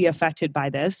heavily affected by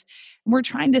this. And we're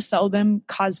trying to sell them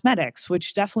cosmetics,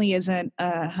 which definitely isn't,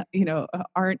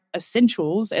 aren't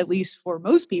essentials, at least for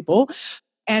most people.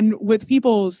 And with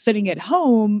people sitting at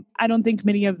home, I don't think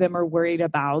many of them are worried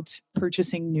about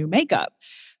purchasing new makeup.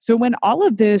 So when all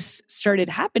of this started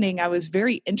happening, I was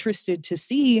very interested to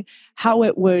see how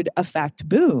it would affect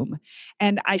Boom.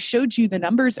 And I showed you the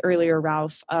numbers earlier,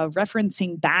 Ralph,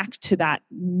 referencing back to that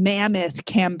mammoth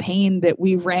campaign that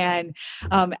we ran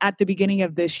at the beginning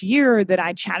of this year that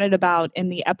I chatted about in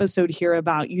the episode here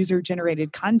about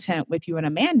user-generated content with you and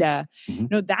Amanda.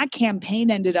 Mm-hmm. That campaign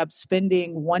ended up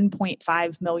spending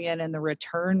 $1.5 million and the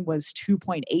return was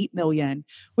 $2.8 million,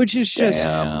 which is just,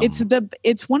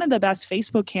 it's one of the best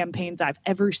Facebook campaigns I've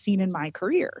ever seen in my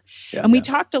career. And we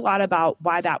talked a lot about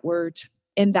why that worked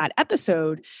in that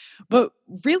episode. But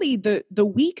really the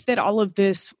week that all of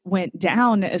this went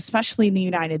down, especially in the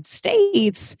United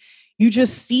States, you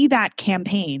just see that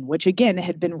campaign, which again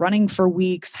had been running for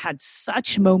weeks, had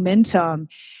such momentum,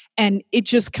 and it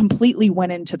just completely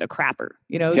went into the crapper.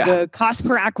 The cost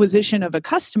per acquisition of a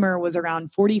customer was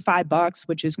around $45,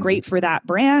 which is great for that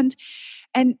brand.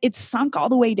 And it sunk all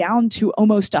the way down to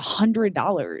almost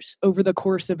 $100 over the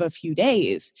course of a few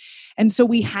days. And so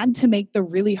we had to make the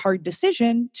really hard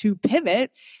decision to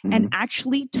pivot and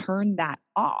actually turn that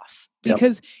off.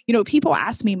 Because, people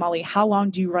ask me, Molly, how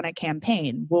long do you run a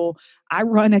campaign? Well, I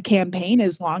run a campaign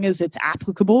as long as it's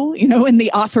applicable, and the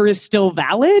offer is still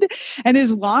valid. And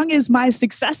as long as my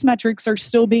success metrics are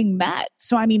still being met.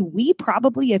 So, I mean, we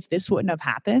probably, if this wouldn't have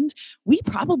happened, we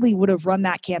probably would have run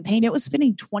that campaign. It was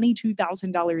spending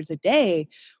 $22,000 a day.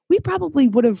 We probably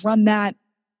would have run that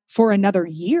for another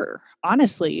year,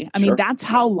 honestly. I mean, that's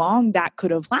how long that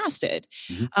could have lasted.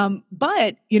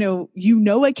 But,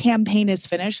 a campaign is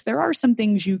finished. There are some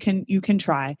things you can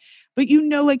try, but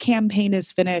a campaign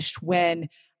is finished when,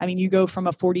 you go from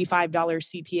a $45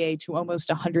 CPA to almost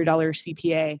 $100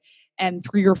 CPA and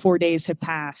 3 or 4 days have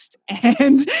passed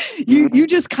and you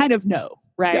just kind of know.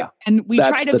 Right. Yeah, and we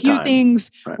tried a few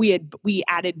things. Right. We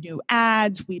added new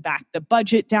ads. We backed the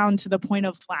budget down to the point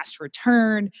of last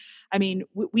return. I mean,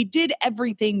 we did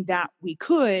everything that we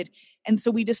could. And so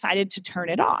we decided to turn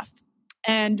it off.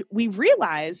 And we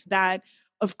realized that,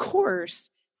 of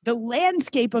course, the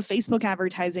landscape of Facebook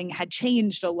advertising had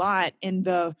changed a lot in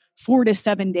the 4 to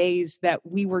 7 days that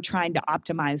we were trying to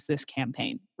optimize this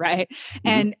campaign. Right.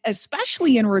 And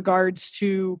especially in regards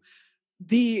to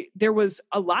there was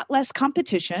a lot less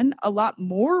competition, a lot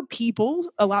more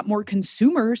people, a lot more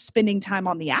consumers spending time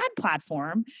on the ad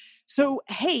platform. So,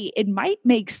 hey, it might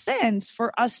make sense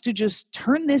for us to just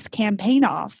turn this campaign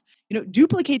off,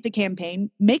 duplicate the campaign,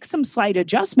 make some slight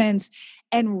adjustments,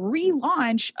 and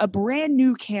relaunch a brand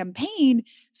new campaign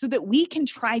so that we can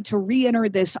try to re-enter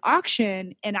this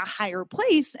auction in a higher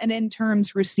place and in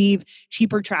terms receive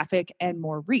cheaper traffic and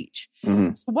more reach.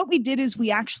 So what we did is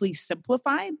we actually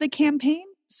simplified the campaign.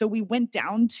 So we went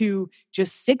down to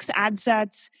just 6 ad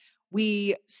sets.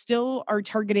 We still are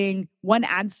targeting one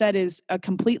ad set is a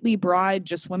completely broad,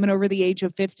 just women over the age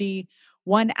of 50.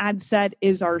 One ad set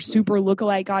is our super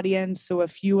lookalike audience, so a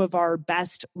few of our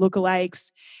best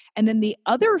lookalikes. And then the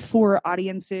other 4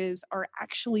 audiences are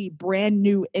actually brand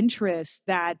new interests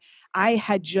that I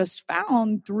had just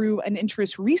found through an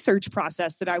interest research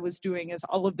process that I was doing as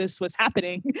all of this was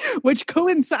happening, which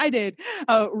coincided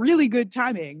really good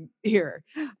timing here.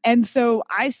 And so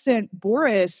I sent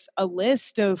Boris a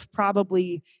list of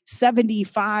probably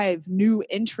 75 new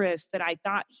interests that I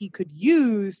thought he could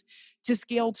use to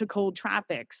scale to cold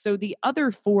traffic. So the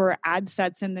other 4 ad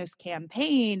sets in this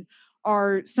campaign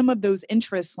are some of those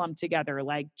interests lumped together,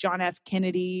 like John F.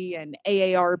 Kennedy and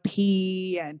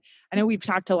AARP. And I know we've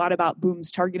talked a lot about Boom's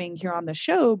targeting here on the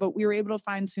show, but we were able to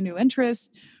find some new interests.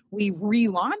 We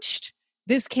relaunched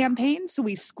this campaign. So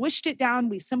we squished it down,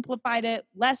 we simplified it,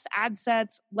 less ad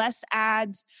sets, less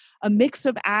ads, a mix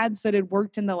of ads that had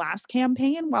worked in the last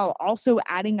campaign while also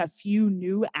adding a few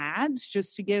new ads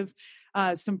just to give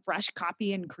some fresh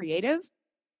copy and creative.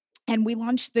 And we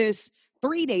launched this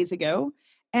 3 days ago,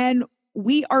 and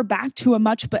we are back to a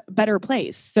much better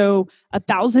place. So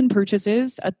 1,000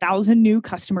 purchases, 1,000 new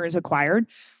customers acquired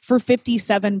for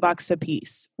 $57 a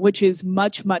piece, which is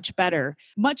much, much better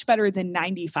than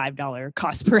 $95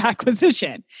 cost per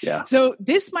acquisition. Yeah. So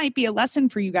this might be a lesson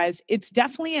for you guys. It's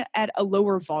definitely at a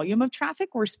lower volume of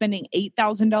traffic. We're spending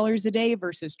 $8,000 a day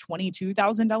versus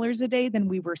 $22,000 a day than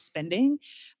we were spending.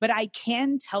 But I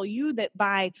can tell you that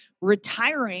by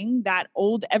retiring that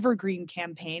old evergreen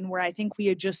campaign where I think we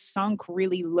had just sunk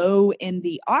really low in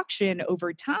the auction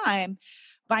over time,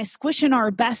 by squishing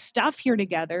our best stuff here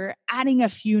together, adding a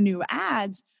few new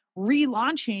ads,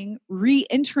 relaunching,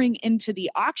 re-entering into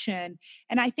the auction.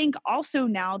 And I think also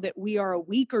now that we are a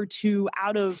week or two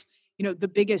out of the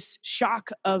biggest shock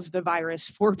of the virus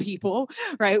for people,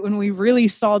 right? When we really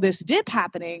saw this dip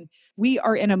happening, we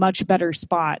are in a much better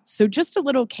spot. So just a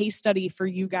little case study for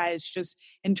you guys, just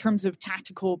in terms of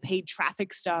tactical paid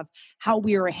traffic stuff, how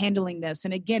we are handling this.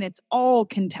 And again, it's all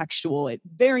contextual. It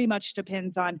very much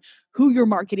depends on who you're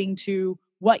marketing to,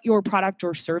 what your product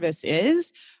or service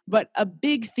is. But a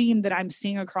big theme that I'm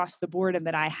seeing across the board and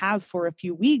that I have for a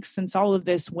few weeks since all of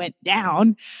this went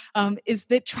down is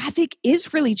that traffic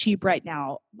is really cheap right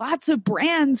now. Lots of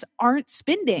brands aren't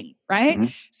spending, right?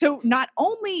 Mm-hmm. So not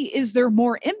only is there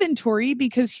more inventory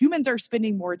because humans are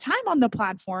spending more time on the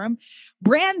platform,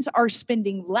 brands are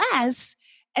spending less.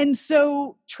 And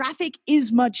so traffic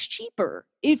is much cheaper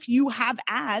if you have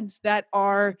ads that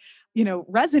are,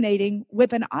 resonating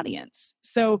with an audience.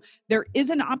 So there is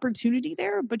an opportunity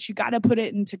there, but you got to put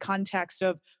it into context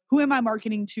of who am I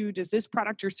marketing to? Does this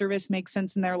product or service make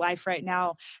sense in their life right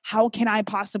now? How can I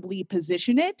possibly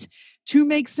position it to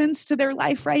make sense to their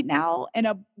life right now in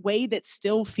a way that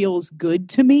still feels good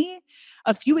to me?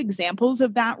 A few examples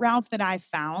of that, Ralph, that I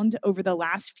found over the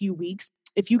last few weeks.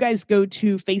 If you guys go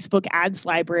to Facebook Ads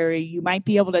Library, you might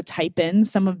be able to type in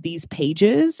some of these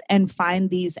pages and find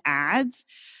these ads.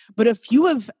 But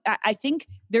I think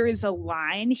there is a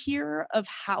line here of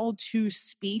how to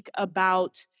speak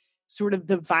about sort of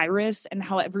the virus and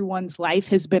how everyone's life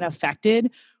has been affected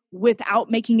without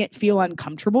making it feel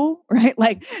uncomfortable, right?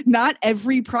 Like not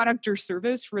every product or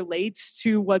service relates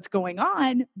to what's going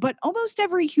on, but almost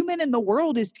every human in the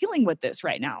world is dealing with this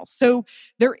right now. So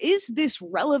there is this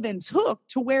relevance hook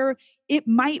to where it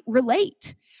might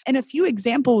relate. And a few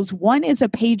examples, one is a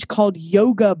page called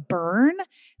Yoga Burn.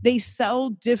 They sell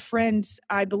different,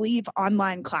 I believe,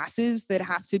 online classes that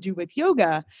have to do with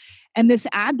yoga. And this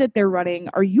ad that they're running,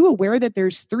 are you aware that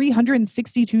there's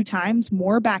 362 times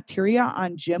more bacteria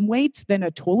on gym weights than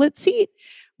a toilet seat?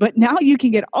 But now you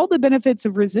can get all the benefits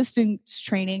of resistance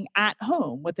training at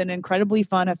home with an incredibly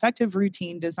fun, effective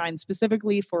routine designed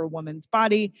specifically for a woman's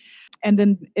body. And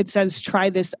then it says, try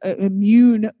this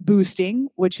immune boosting,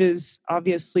 which is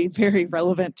obviously very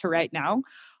relevant to right now,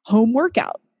 home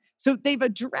workout. So they've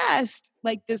addressed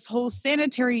like this whole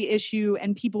sanitary issue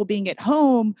and people being at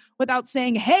home without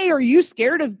saying, hey, are you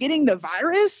scared of getting the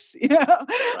virus?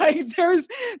 Like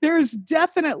there's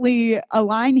definitely a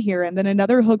line here. And then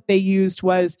another hook they used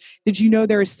was, did you know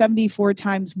there are 74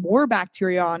 times more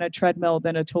bacteria on a treadmill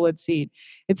than a toilet seat?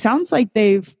 It sounds like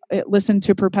they've listened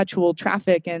to Perpetual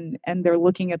Traffic and they're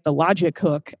looking at the logic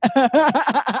hook.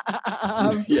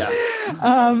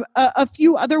 A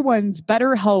few other ones,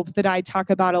 BetterHelp, that I talk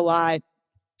about a lot.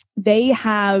 They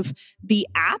have the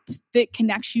app that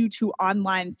connects you to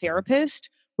online therapist,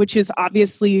 which is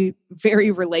obviously very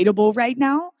relatable right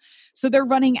now. So they're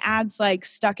running ads like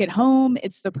stuck at home,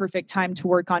 it's the perfect time to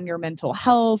work on your mental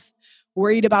health,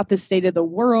 worried about the state of the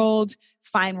world,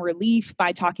 find relief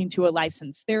by talking to a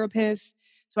licensed therapist.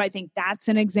 So I think that's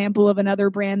an example of another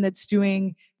brand that's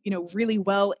doing, really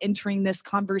well entering this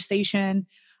conversation.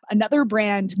 Another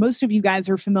brand, most of you guys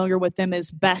are familiar with them, is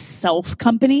Best Self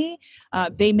Company.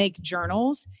 They make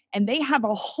journals and they have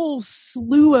a whole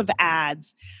slew of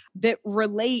ads that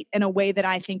relate in a way that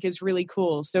I think is really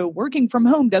cool. So working from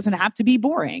home doesn't have to be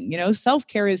boring.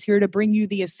 Self-care is here to bring you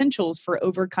the essentials for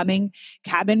overcoming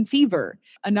cabin fever.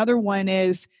 Another one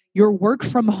is your work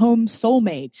from home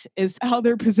soulmate is how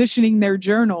they're positioning their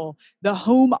journal, the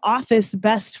home office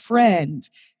best friend.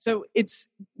 So it's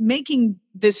making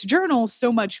this journal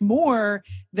so much more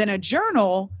than a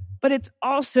journal, but it's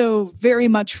also very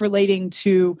much relating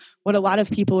to what a lot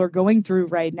of people are going through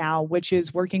right now, which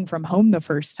is working from home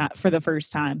for the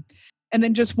first time. And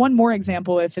then just one more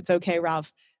example, if it's okay,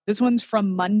 Ralph. This one's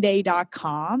from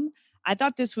Monday.com. I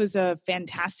thought this was a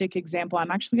fantastic example.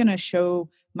 I'm actually going to show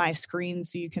my screen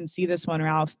so you can see this one,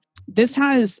 Ralph. This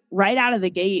has right out of the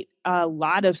gate a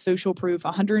lot of social proof,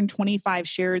 125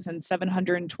 shares and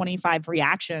 725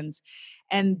 reactions.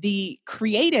 And the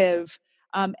creative,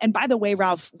 and by the way,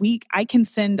 Ralph, I can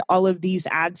send all of these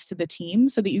ads to the team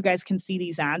so that you guys can see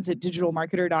these ads at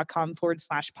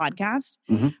digitalmarketer.com/podcast.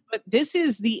 Mm-hmm. But this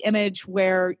is the image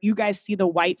where you guys see the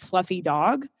white fluffy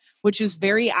dog, which is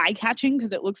very eye-catching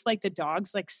because it looks like the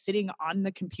dog's like sitting on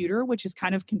the computer, which is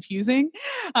kind of confusing.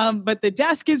 But the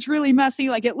desk is really messy.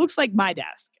 Like it looks like my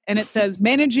desk. And it says,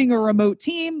 managing a remote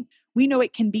team, we know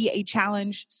it can be a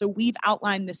challenge. So we've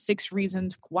outlined the 6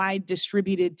 reasons why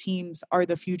distributed teams are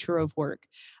the future of work.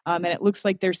 And it looks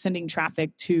like they're sending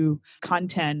traffic to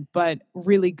content, but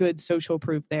really good social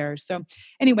proof there. So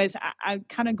anyways, I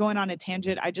kind of going on a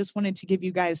tangent. I just wanted to give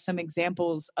you guys some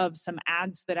examples of some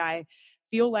ads that I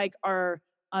feel like are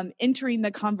entering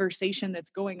the conversation that's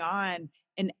going on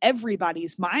in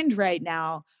everybody's mind right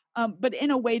now, but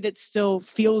in a way that still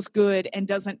feels good and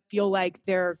doesn't feel like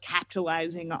they're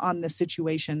capitalizing on the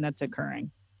situation that's occurring.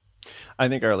 I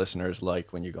think our listeners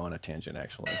like when you go on a tangent,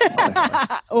 actually.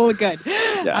 Oh, good.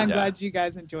 I'm glad you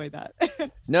guys enjoyed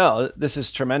that. No, this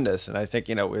is tremendous. And I think,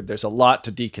 there's a lot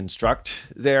to deconstruct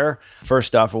there.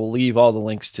 First off, we'll leave all the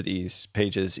links to these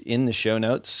pages in the show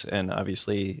notes. And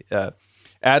obviously,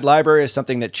 ad library is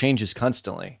something that changes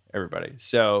constantly, everybody.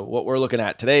 So what we're looking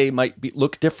at today might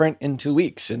look different in 2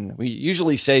 weeks. And we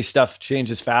usually say stuff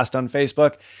changes fast on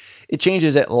Facebook. It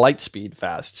changes at light speed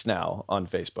fast now on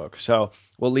Facebook. So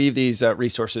we'll leave these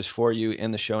resources for you in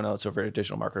the show notes over at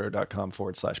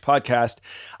digitalmarketer.com/podcast.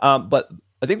 But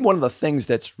I think one of the things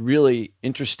that's really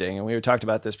interesting, and we talked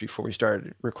about this before we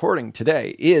started recording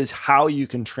today, is how you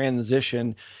can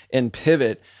transition and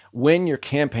pivot when your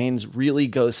campaigns really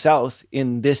go south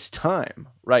in this time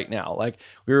right now. Like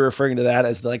we were referring to that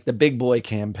as like the big boy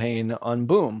campaign on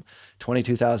Boom,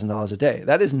 $22,000 a day.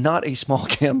 That is not a small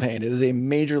campaign. It is a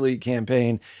major league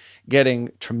campaign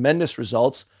getting tremendous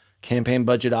results, campaign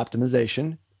budget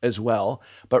optimization as well.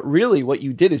 But really what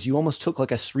you did is you almost took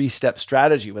like a 3-step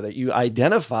strategy with it. You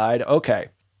identified, okay,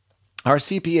 our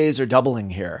CPAs are doubling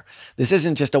here. This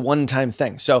isn't just a one-time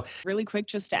thing. So really quick,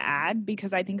 just to add,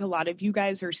 because I think a lot of you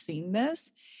guys are seeing this,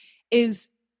 is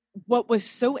what was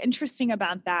so interesting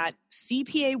about that,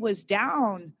 CPA was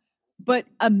down, but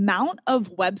amount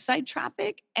of website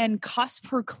traffic and cost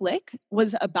per click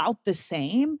was about the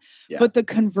same. Yeah. But the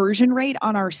conversion rate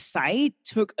on our site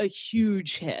took a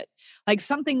huge hit, like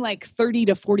something like 30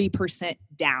 to 40%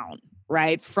 down,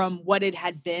 right, from what it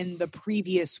had been the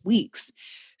previous weeks.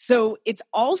 So it's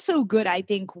also good, I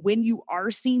think, when you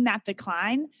are seeing that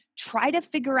decline, try to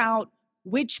figure out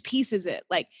which piece is it.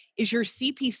 Like, is your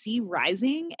CPC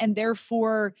rising and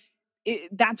therefore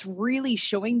that's really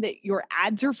showing that your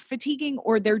ads are fatiguing,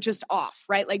 or they're just off,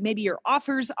 right? Like maybe your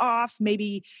offer's off,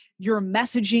 maybe your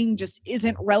messaging just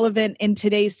isn't relevant in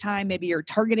today's time, maybe your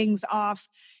targeting's off.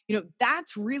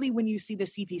 That's really when you see the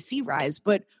CPC rise.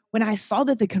 But when I saw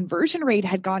that the conversion rate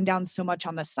had gone down so much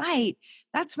on the site,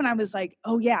 that's when I was like,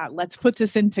 oh yeah, let's put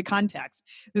this into context.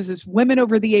 This is women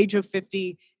over the age of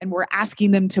 50, and we're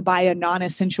asking them to buy a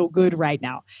non-essential good right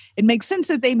now. It makes sense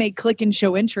that they may click and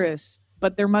show interest,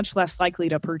 but they're much less likely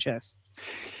to purchase.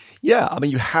 Yeah. I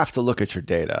mean, you have to look at your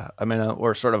data. I mean, I'm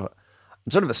sort of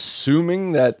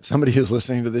assuming that somebody who's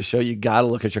listening to this show, you got to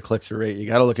look at your click-through rate. You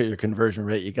got to look at your conversion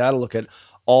rate. You got to look at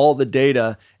all the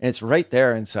data, and it's right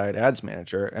there inside Ads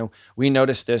Manager. And we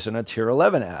noticed this in a tier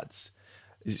 11 ads.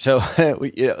 So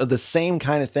the same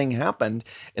kind of thing happened.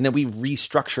 And then we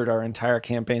restructured our entire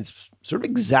campaigns sort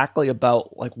of exactly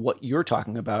about like what you're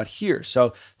talking about here.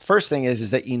 So first thing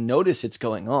is that you notice it's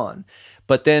going on,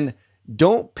 but then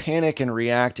don't panic and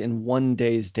react in one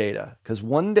day's data, because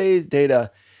one day's data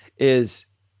is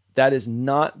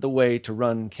not the way to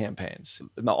run campaigns.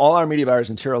 Now, all our media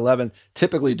buyers in tier 11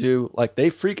 typically do, like,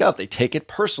 they freak out. They take it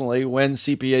personally when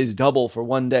CPAs double for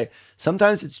one day.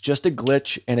 Sometimes it's just a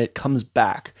glitch and it comes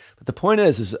back. But the point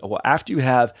is after you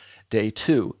have day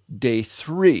 2, day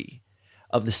 3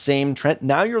 of the same trend,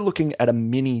 now you're looking at a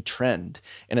mini trend.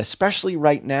 And especially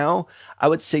right now, I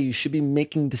would say you should be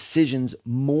making decisions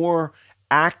more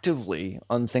actively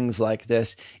on things like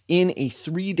this in a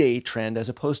 3-day trend, as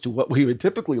opposed to what we would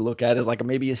typically look at as like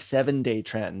maybe a 7-day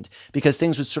trend, because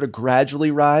things would sort of gradually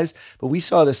rise. But we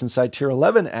saw this inside tier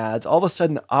 11 ads. All of a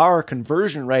sudden, our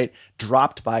conversion rate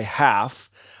dropped by half.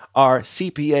 Our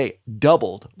CPA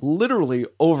doubled literally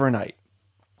overnight.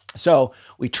 So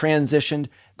we transitioned,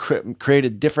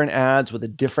 created different ads with a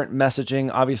different messaging.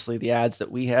 Obviously, the ads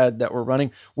that we had that were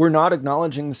running, we're not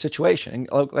acknowledging the situation.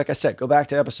 And like I said, go back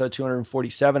to episode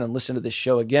 247 and listen to this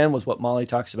show again with what Molly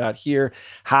talks about here,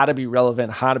 how to be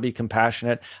relevant, how to be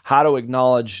compassionate, how to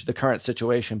acknowledge the current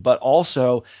situation, but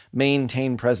also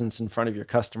maintain presence in front of your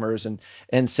customers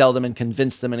and sell them and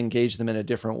convince them and engage them in a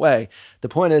different way. The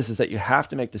point is that you have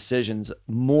to make decisions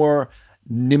more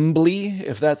nimbly,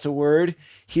 if that's a word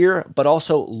here, but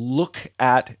also look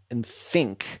at and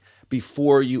think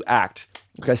before you act.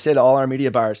 Like I said to all our media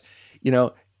buyers,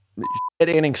 it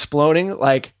ain't exploding.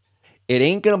 Like, it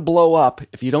ain't going to blow up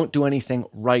if you don't do anything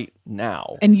right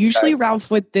now. And usually, Ralph,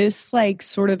 with this like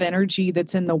sort of energy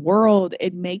that's in the world,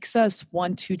 it makes us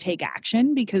want to take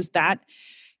action because that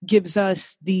gives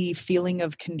us the feeling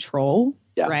of control,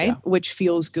 right? Yeah. Which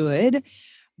feels good.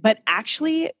 But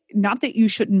actually, not that you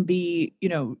shouldn't be,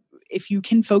 if you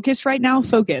can focus right now,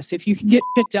 focus. If you can get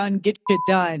shit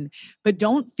done. But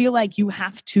don't feel like you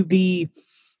have to be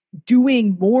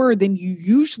doing more than you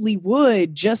usually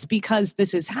would just because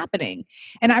this is happening.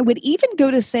 And I would even go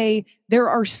to say there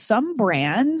are some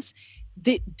brands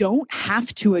that don't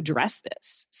have to address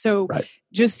this. So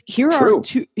just here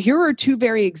are two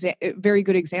very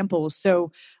good examples.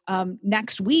 So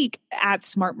next week at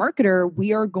Smart Marketer,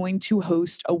 we are going to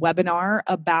host a webinar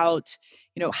about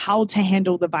how to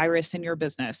handle the virus in your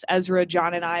business. Ezra,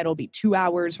 John, and I, it'll be 2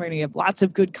 hours. We're going to have lots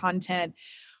of good content.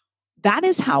 That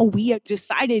is how we have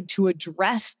decided to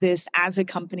address this as a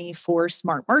company for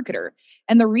Smart Marketer.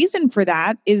 And the reason for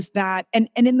that is that, and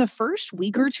in the first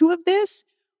week or two of this,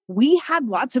 we had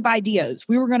lots of ideas.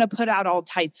 We were going to put out all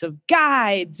types of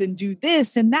guides and do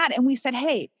this and that. And we said,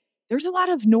 hey, there's a lot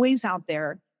of noise out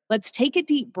there. Let's take a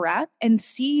deep breath and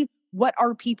see what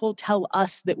our people tell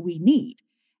us that we need.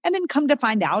 And then come to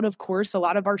find out, of course, a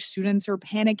lot of our students are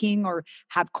panicking or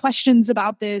have questions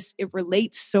about this. It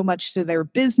relates so much to their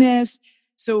business.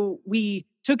 So we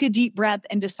took a deep breath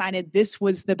and decided this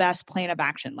was the best plan of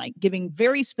action, like giving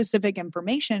very specific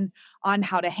information on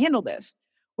how to handle this.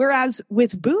 Whereas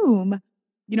with Boom,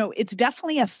 it's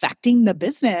definitely affecting the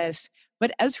business,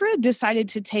 but Ezra decided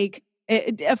to take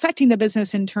affecting the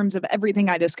business in terms of everything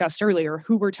I discussed earlier,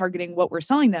 who we're targeting, what we're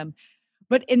selling them.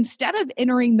 But instead of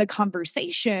entering the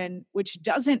conversation, which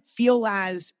doesn't feel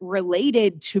as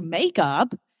related to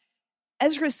makeup,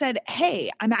 Ezra said,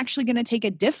 hey, I'm actually going to take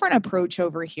a different approach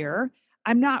over here.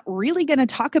 I'm not really going to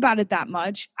talk about it that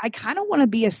much. I kind of want to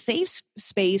be a safe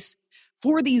space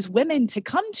for these women to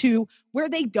come to where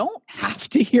they don't have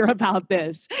to hear about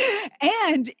this.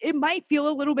 And it might feel a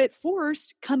little bit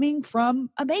forced coming from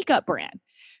a makeup brand.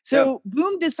 So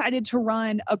Boom decided to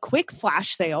run a quick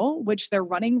flash sale, which they're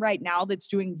running right now that's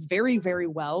doing very, very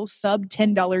well, sub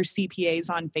 $10 CPAs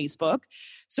on Facebook,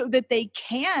 so that they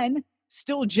can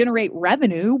still generate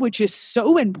revenue, which is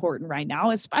so important right now,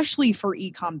 especially for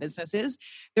e-com businesses.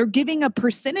 They're giving a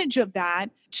percentage of that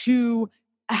to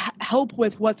help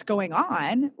with what's going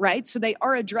on, right? So they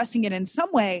are addressing it in some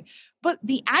way, but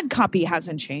the ad copy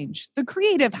hasn't changed. The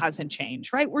creative hasn't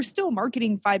changed, right? We're still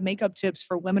marketing 5 makeup tips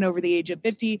for women over the age of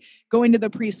 50, going to the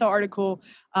pre-sale article.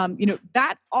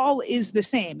 That all is the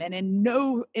same. And in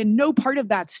no part of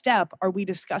that step are we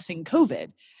discussing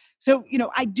COVID. So,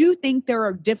 I do think there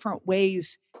are different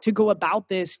ways to go about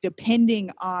this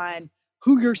depending on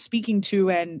who you're speaking to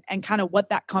and kind of what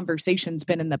that conversation's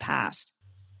been in the past.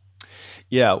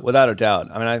 Yeah, without a doubt.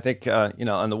 I mean, I think,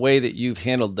 on the way that you've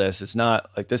handled this, it's not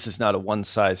like this is not a one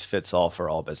size fits all for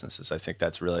all businesses. I think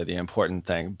that's really the important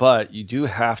thing. But you do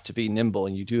have to be nimble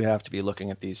and you do have to be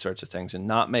looking at these sorts of things and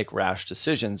not make rash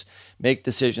decisions, make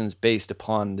decisions based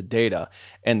upon the data.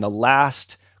 And the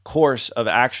last course of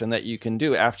action that you can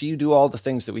do after you do all the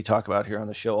things that we talk about here on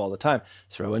the show all the time,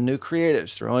 throw in new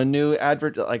creatives, throw in new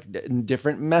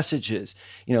different messages,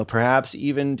 perhaps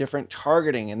even different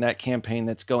targeting in that campaign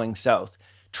that's going south.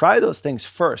 Try those things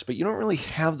first, but you don't really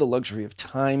have the luxury of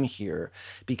time here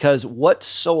because what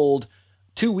sold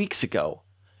 2 weeks ago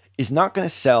is not going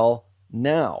to sell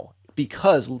now.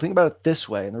 Because think about it this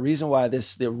way, and the reason why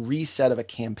the reset of a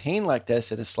campaign like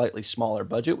this at a slightly smaller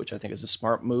budget, which I think is a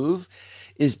smart move,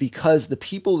 is because the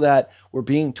people that were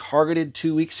being targeted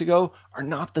 2 weeks ago are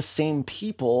not the same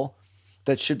people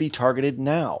that should be targeted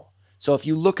now. So if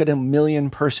you look at a 1 million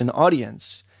person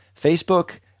audience,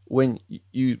 Facebook, when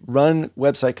you run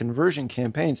website conversion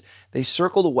campaigns, they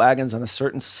circle the wagons on a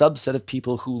certain subset of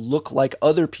people who look like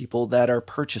other people that are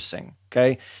purchasing,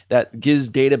 okay? That gives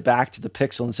data back to the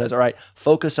pixel and says, all right,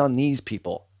 focus on these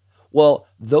people. Well,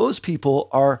 those people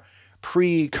are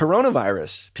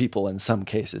pre-coronavirus people in some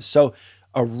cases. So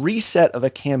a reset of a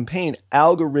campaign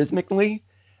algorithmically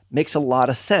makes a lot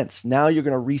of sense. Now you're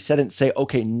going to reset it and say,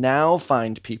 okay, now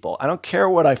find people. I don't care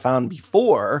what I found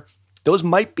before. Those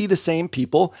might be the same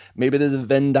people. Maybe there's a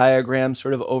Venn diagram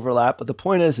sort of overlap, but the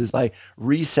point is by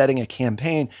resetting a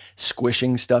campaign,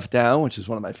 squishing stuff down, which is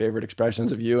one of my favorite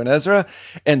expressions of you and Ezra,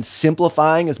 and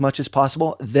simplifying as much as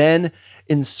possible, then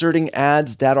inserting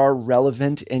ads that are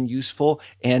relevant and useful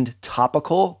and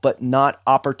topical, but not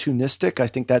opportunistic. I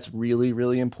think that's really,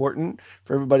 really important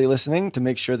for everybody listening to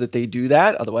make sure that they do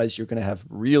that. Otherwise, you're going to have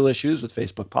real issues with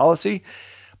Facebook policy.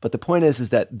 But the point is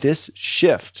that this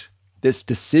shift, this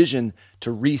decision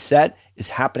to reset is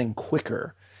happening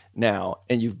quicker now.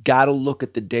 And you've got to look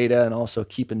at the data and also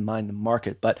keep in mind the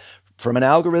market. But from an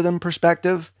algorithm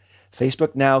perspective,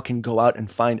 Facebook now can go out and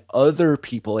find other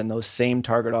people in those same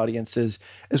target audiences,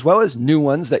 as well as new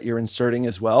ones that you're inserting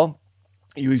as well,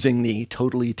 using the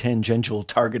totally tangential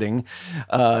targeting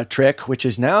trick, which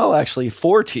is now actually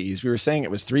 4 T's. We were saying it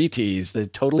was 3 T's, the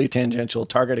totally tangential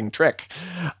targeting trick.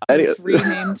 I just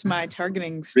renamed my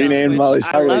targeting stuff, renamed Molly's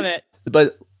targeting. I love it.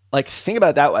 But like, think about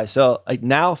it that way. So like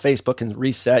now Facebook can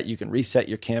reset, you can reset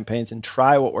your campaigns and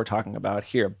try what we're talking about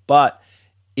here, but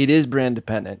it is brand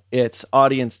dependent. It's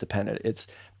audience dependent.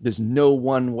 There's no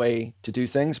one way to do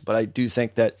things, but I do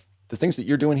think that the things that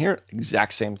you're doing here,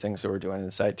 exact same things that we're doing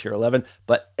inside Tier 11,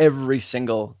 but every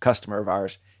single customer of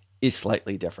ours is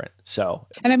slightly different. So,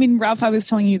 and I mean, Ralph, I was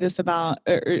telling you this about,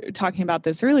 or talking about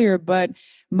this earlier, but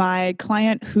my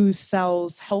client who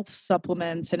sells health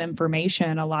supplements and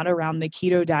information, a lot around the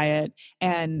keto diet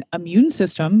and immune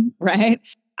system, right?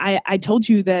 I told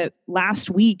you that last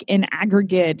week in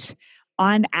aggregate,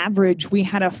 on average, we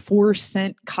had a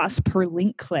 4-cent cost per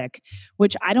link click,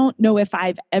 which I don't know if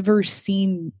I've ever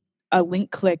seen a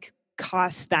link click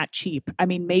cost that cheap. I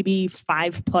mean, maybe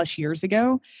 5+ years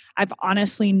ago, I've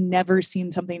honestly never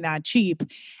seen something that cheap.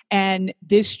 And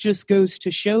this just goes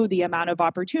to show the amount of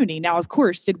opportunity. Now, of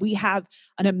course, did we have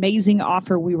an amazing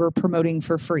offer we were promoting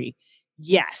for free?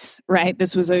 Yes, right?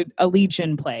 This was a lead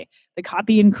gen play. The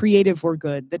copy and creative were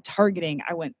good. The targeting,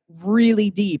 I went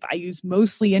really deep. I used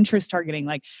mostly interest targeting.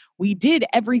 Like, we did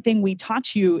everything we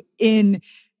taught you in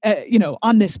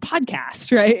on this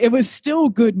podcast, right? It was still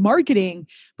good marketing,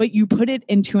 but you put it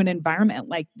into an environment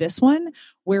like this one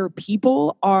where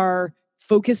people are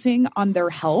focusing on their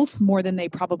health more than they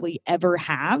probably ever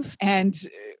have and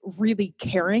really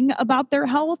caring about their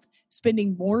health,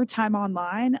 spending more time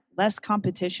online, less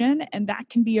competition. And that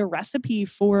can be a recipe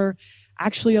for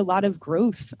actually a lot of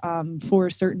growth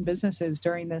for certain businesses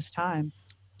during this time.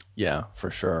 Yeah, for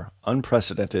sure.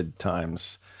 Unprecedented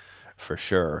times. For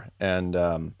sure. And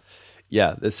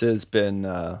this has been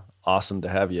awesome to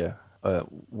have you.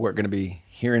 We're going to be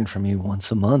hearing from you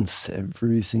once a month,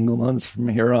 every single month from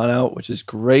here on out, which is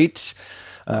great.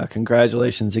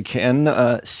 Congratulations again,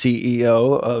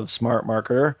 CEO of Smart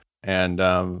Marketer. And,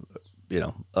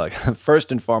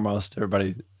 first and foremost,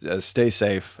 everybody stay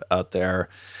safe out there.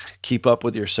 Keep up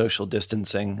with your social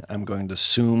distancing. I'm going to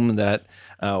assume that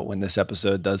when this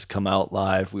episode does come out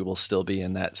live, we will still be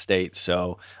in that state.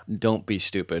 So don't be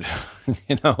stupid.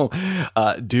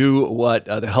 Do what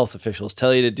the health officials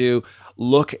tell you to do.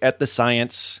 Look at the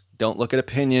science. Don't look at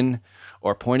opinion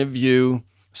or point of view.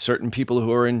 Certain people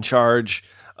who are in charge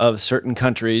of certain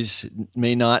countries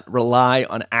may not rely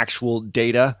on actual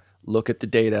data. Look at the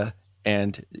data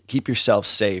and keep yourself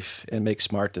safe and make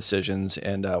smart decisions.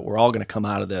 And we're all going to come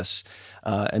out of this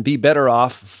and be better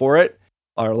off for it.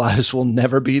 Our lives will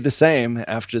never be the same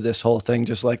after this whole thing,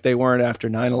 just like they weren't after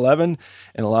 9/11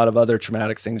 and a lot of other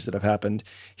traumatic things that have happened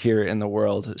here in the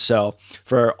world. So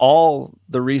for all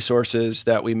the resources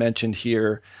that we mentioned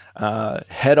here,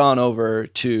 head on over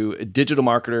to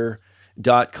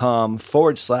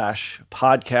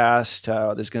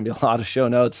digitalmarketer.com/podcast. There's going to be a lot of show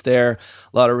notes there, a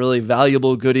lot of really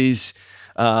valuable goodies.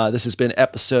 This has been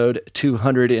episode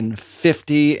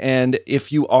 250. And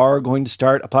if you are going to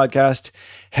start a podcast,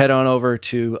 head on over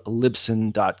to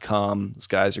Libsyn.com. Those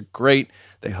guys are great.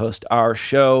 They host our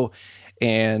show,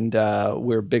 and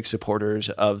we're big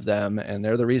supporters of them. And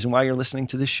they're the reason why you're listening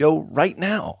to this show right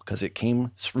now, because it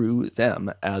came through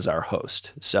them as our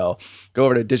host. So go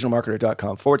over to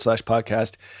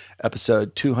digitalmarketer.com/podcast,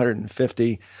 episode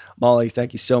 250. Molly,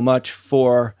 thank you so much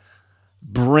for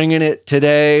bringing it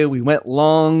today. We went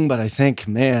long, but I think,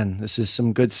 man, this is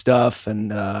some good stuff,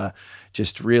 and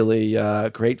just really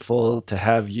grateful to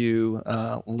have you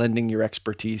lending your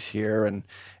expertise here, and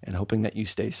hoping that you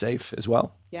stay safe as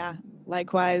well. Yeah,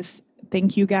 likewise.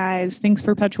 Thank you guys. Thanks,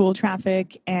 Perpetual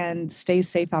Traffic, and stay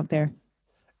safe out there.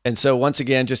 And so once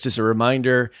again, just as a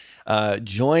reminder,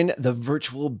 join the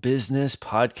Virtual Business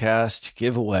Podcast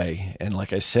giveaway. And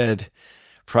like I said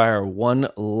prior. One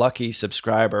lucky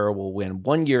subscriber will win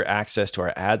 1 year access to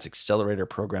our Ads Accelerator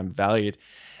program valued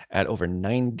at over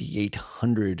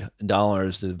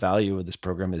 $9,800. The value of this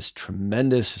program is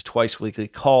tremendous. Twice weekly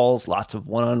calls, lots of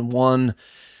one-on-one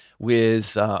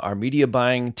with our media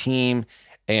buying team.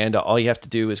 And all you have to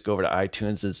do is go over to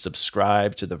iTunes and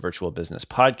subscribe to the Virtual Business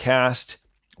Podcast,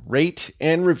 rate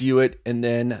and review it, and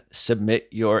then submit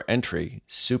your entry.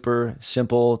 Super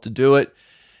simple to do it.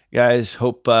 Guys,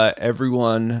 hope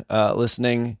everyone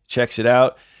listening checks it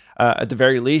out. At the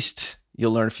very least,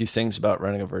 you'll learn a few things about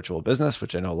running a virtual business,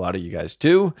 which I know a lot of you guys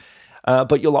do.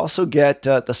 But you'll also get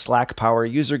the Slack Power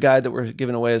User Guide that we're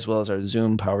giving away, as well as our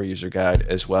Zoom Power User Guide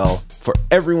as well. For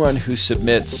everyone who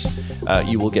submits,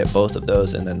 you will get both of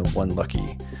those, and then the one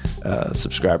lucky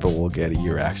subscriber will get a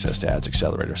year access to Ads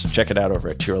Accelerator. So check it out over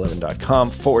at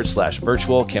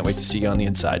tier11.com/virtual. Can't wait to see you on the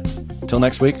inside. Till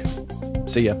next week,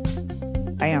 see ya.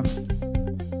 I am.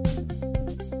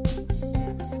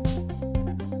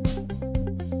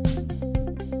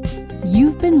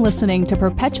 You've been listening to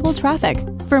Perpetual Traffic.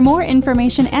 For more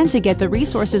information and to get the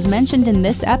resources mentioned in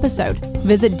this episode,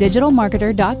 visit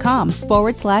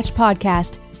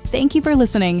digitalmarketer.com/podcast. Thank you for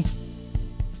listening.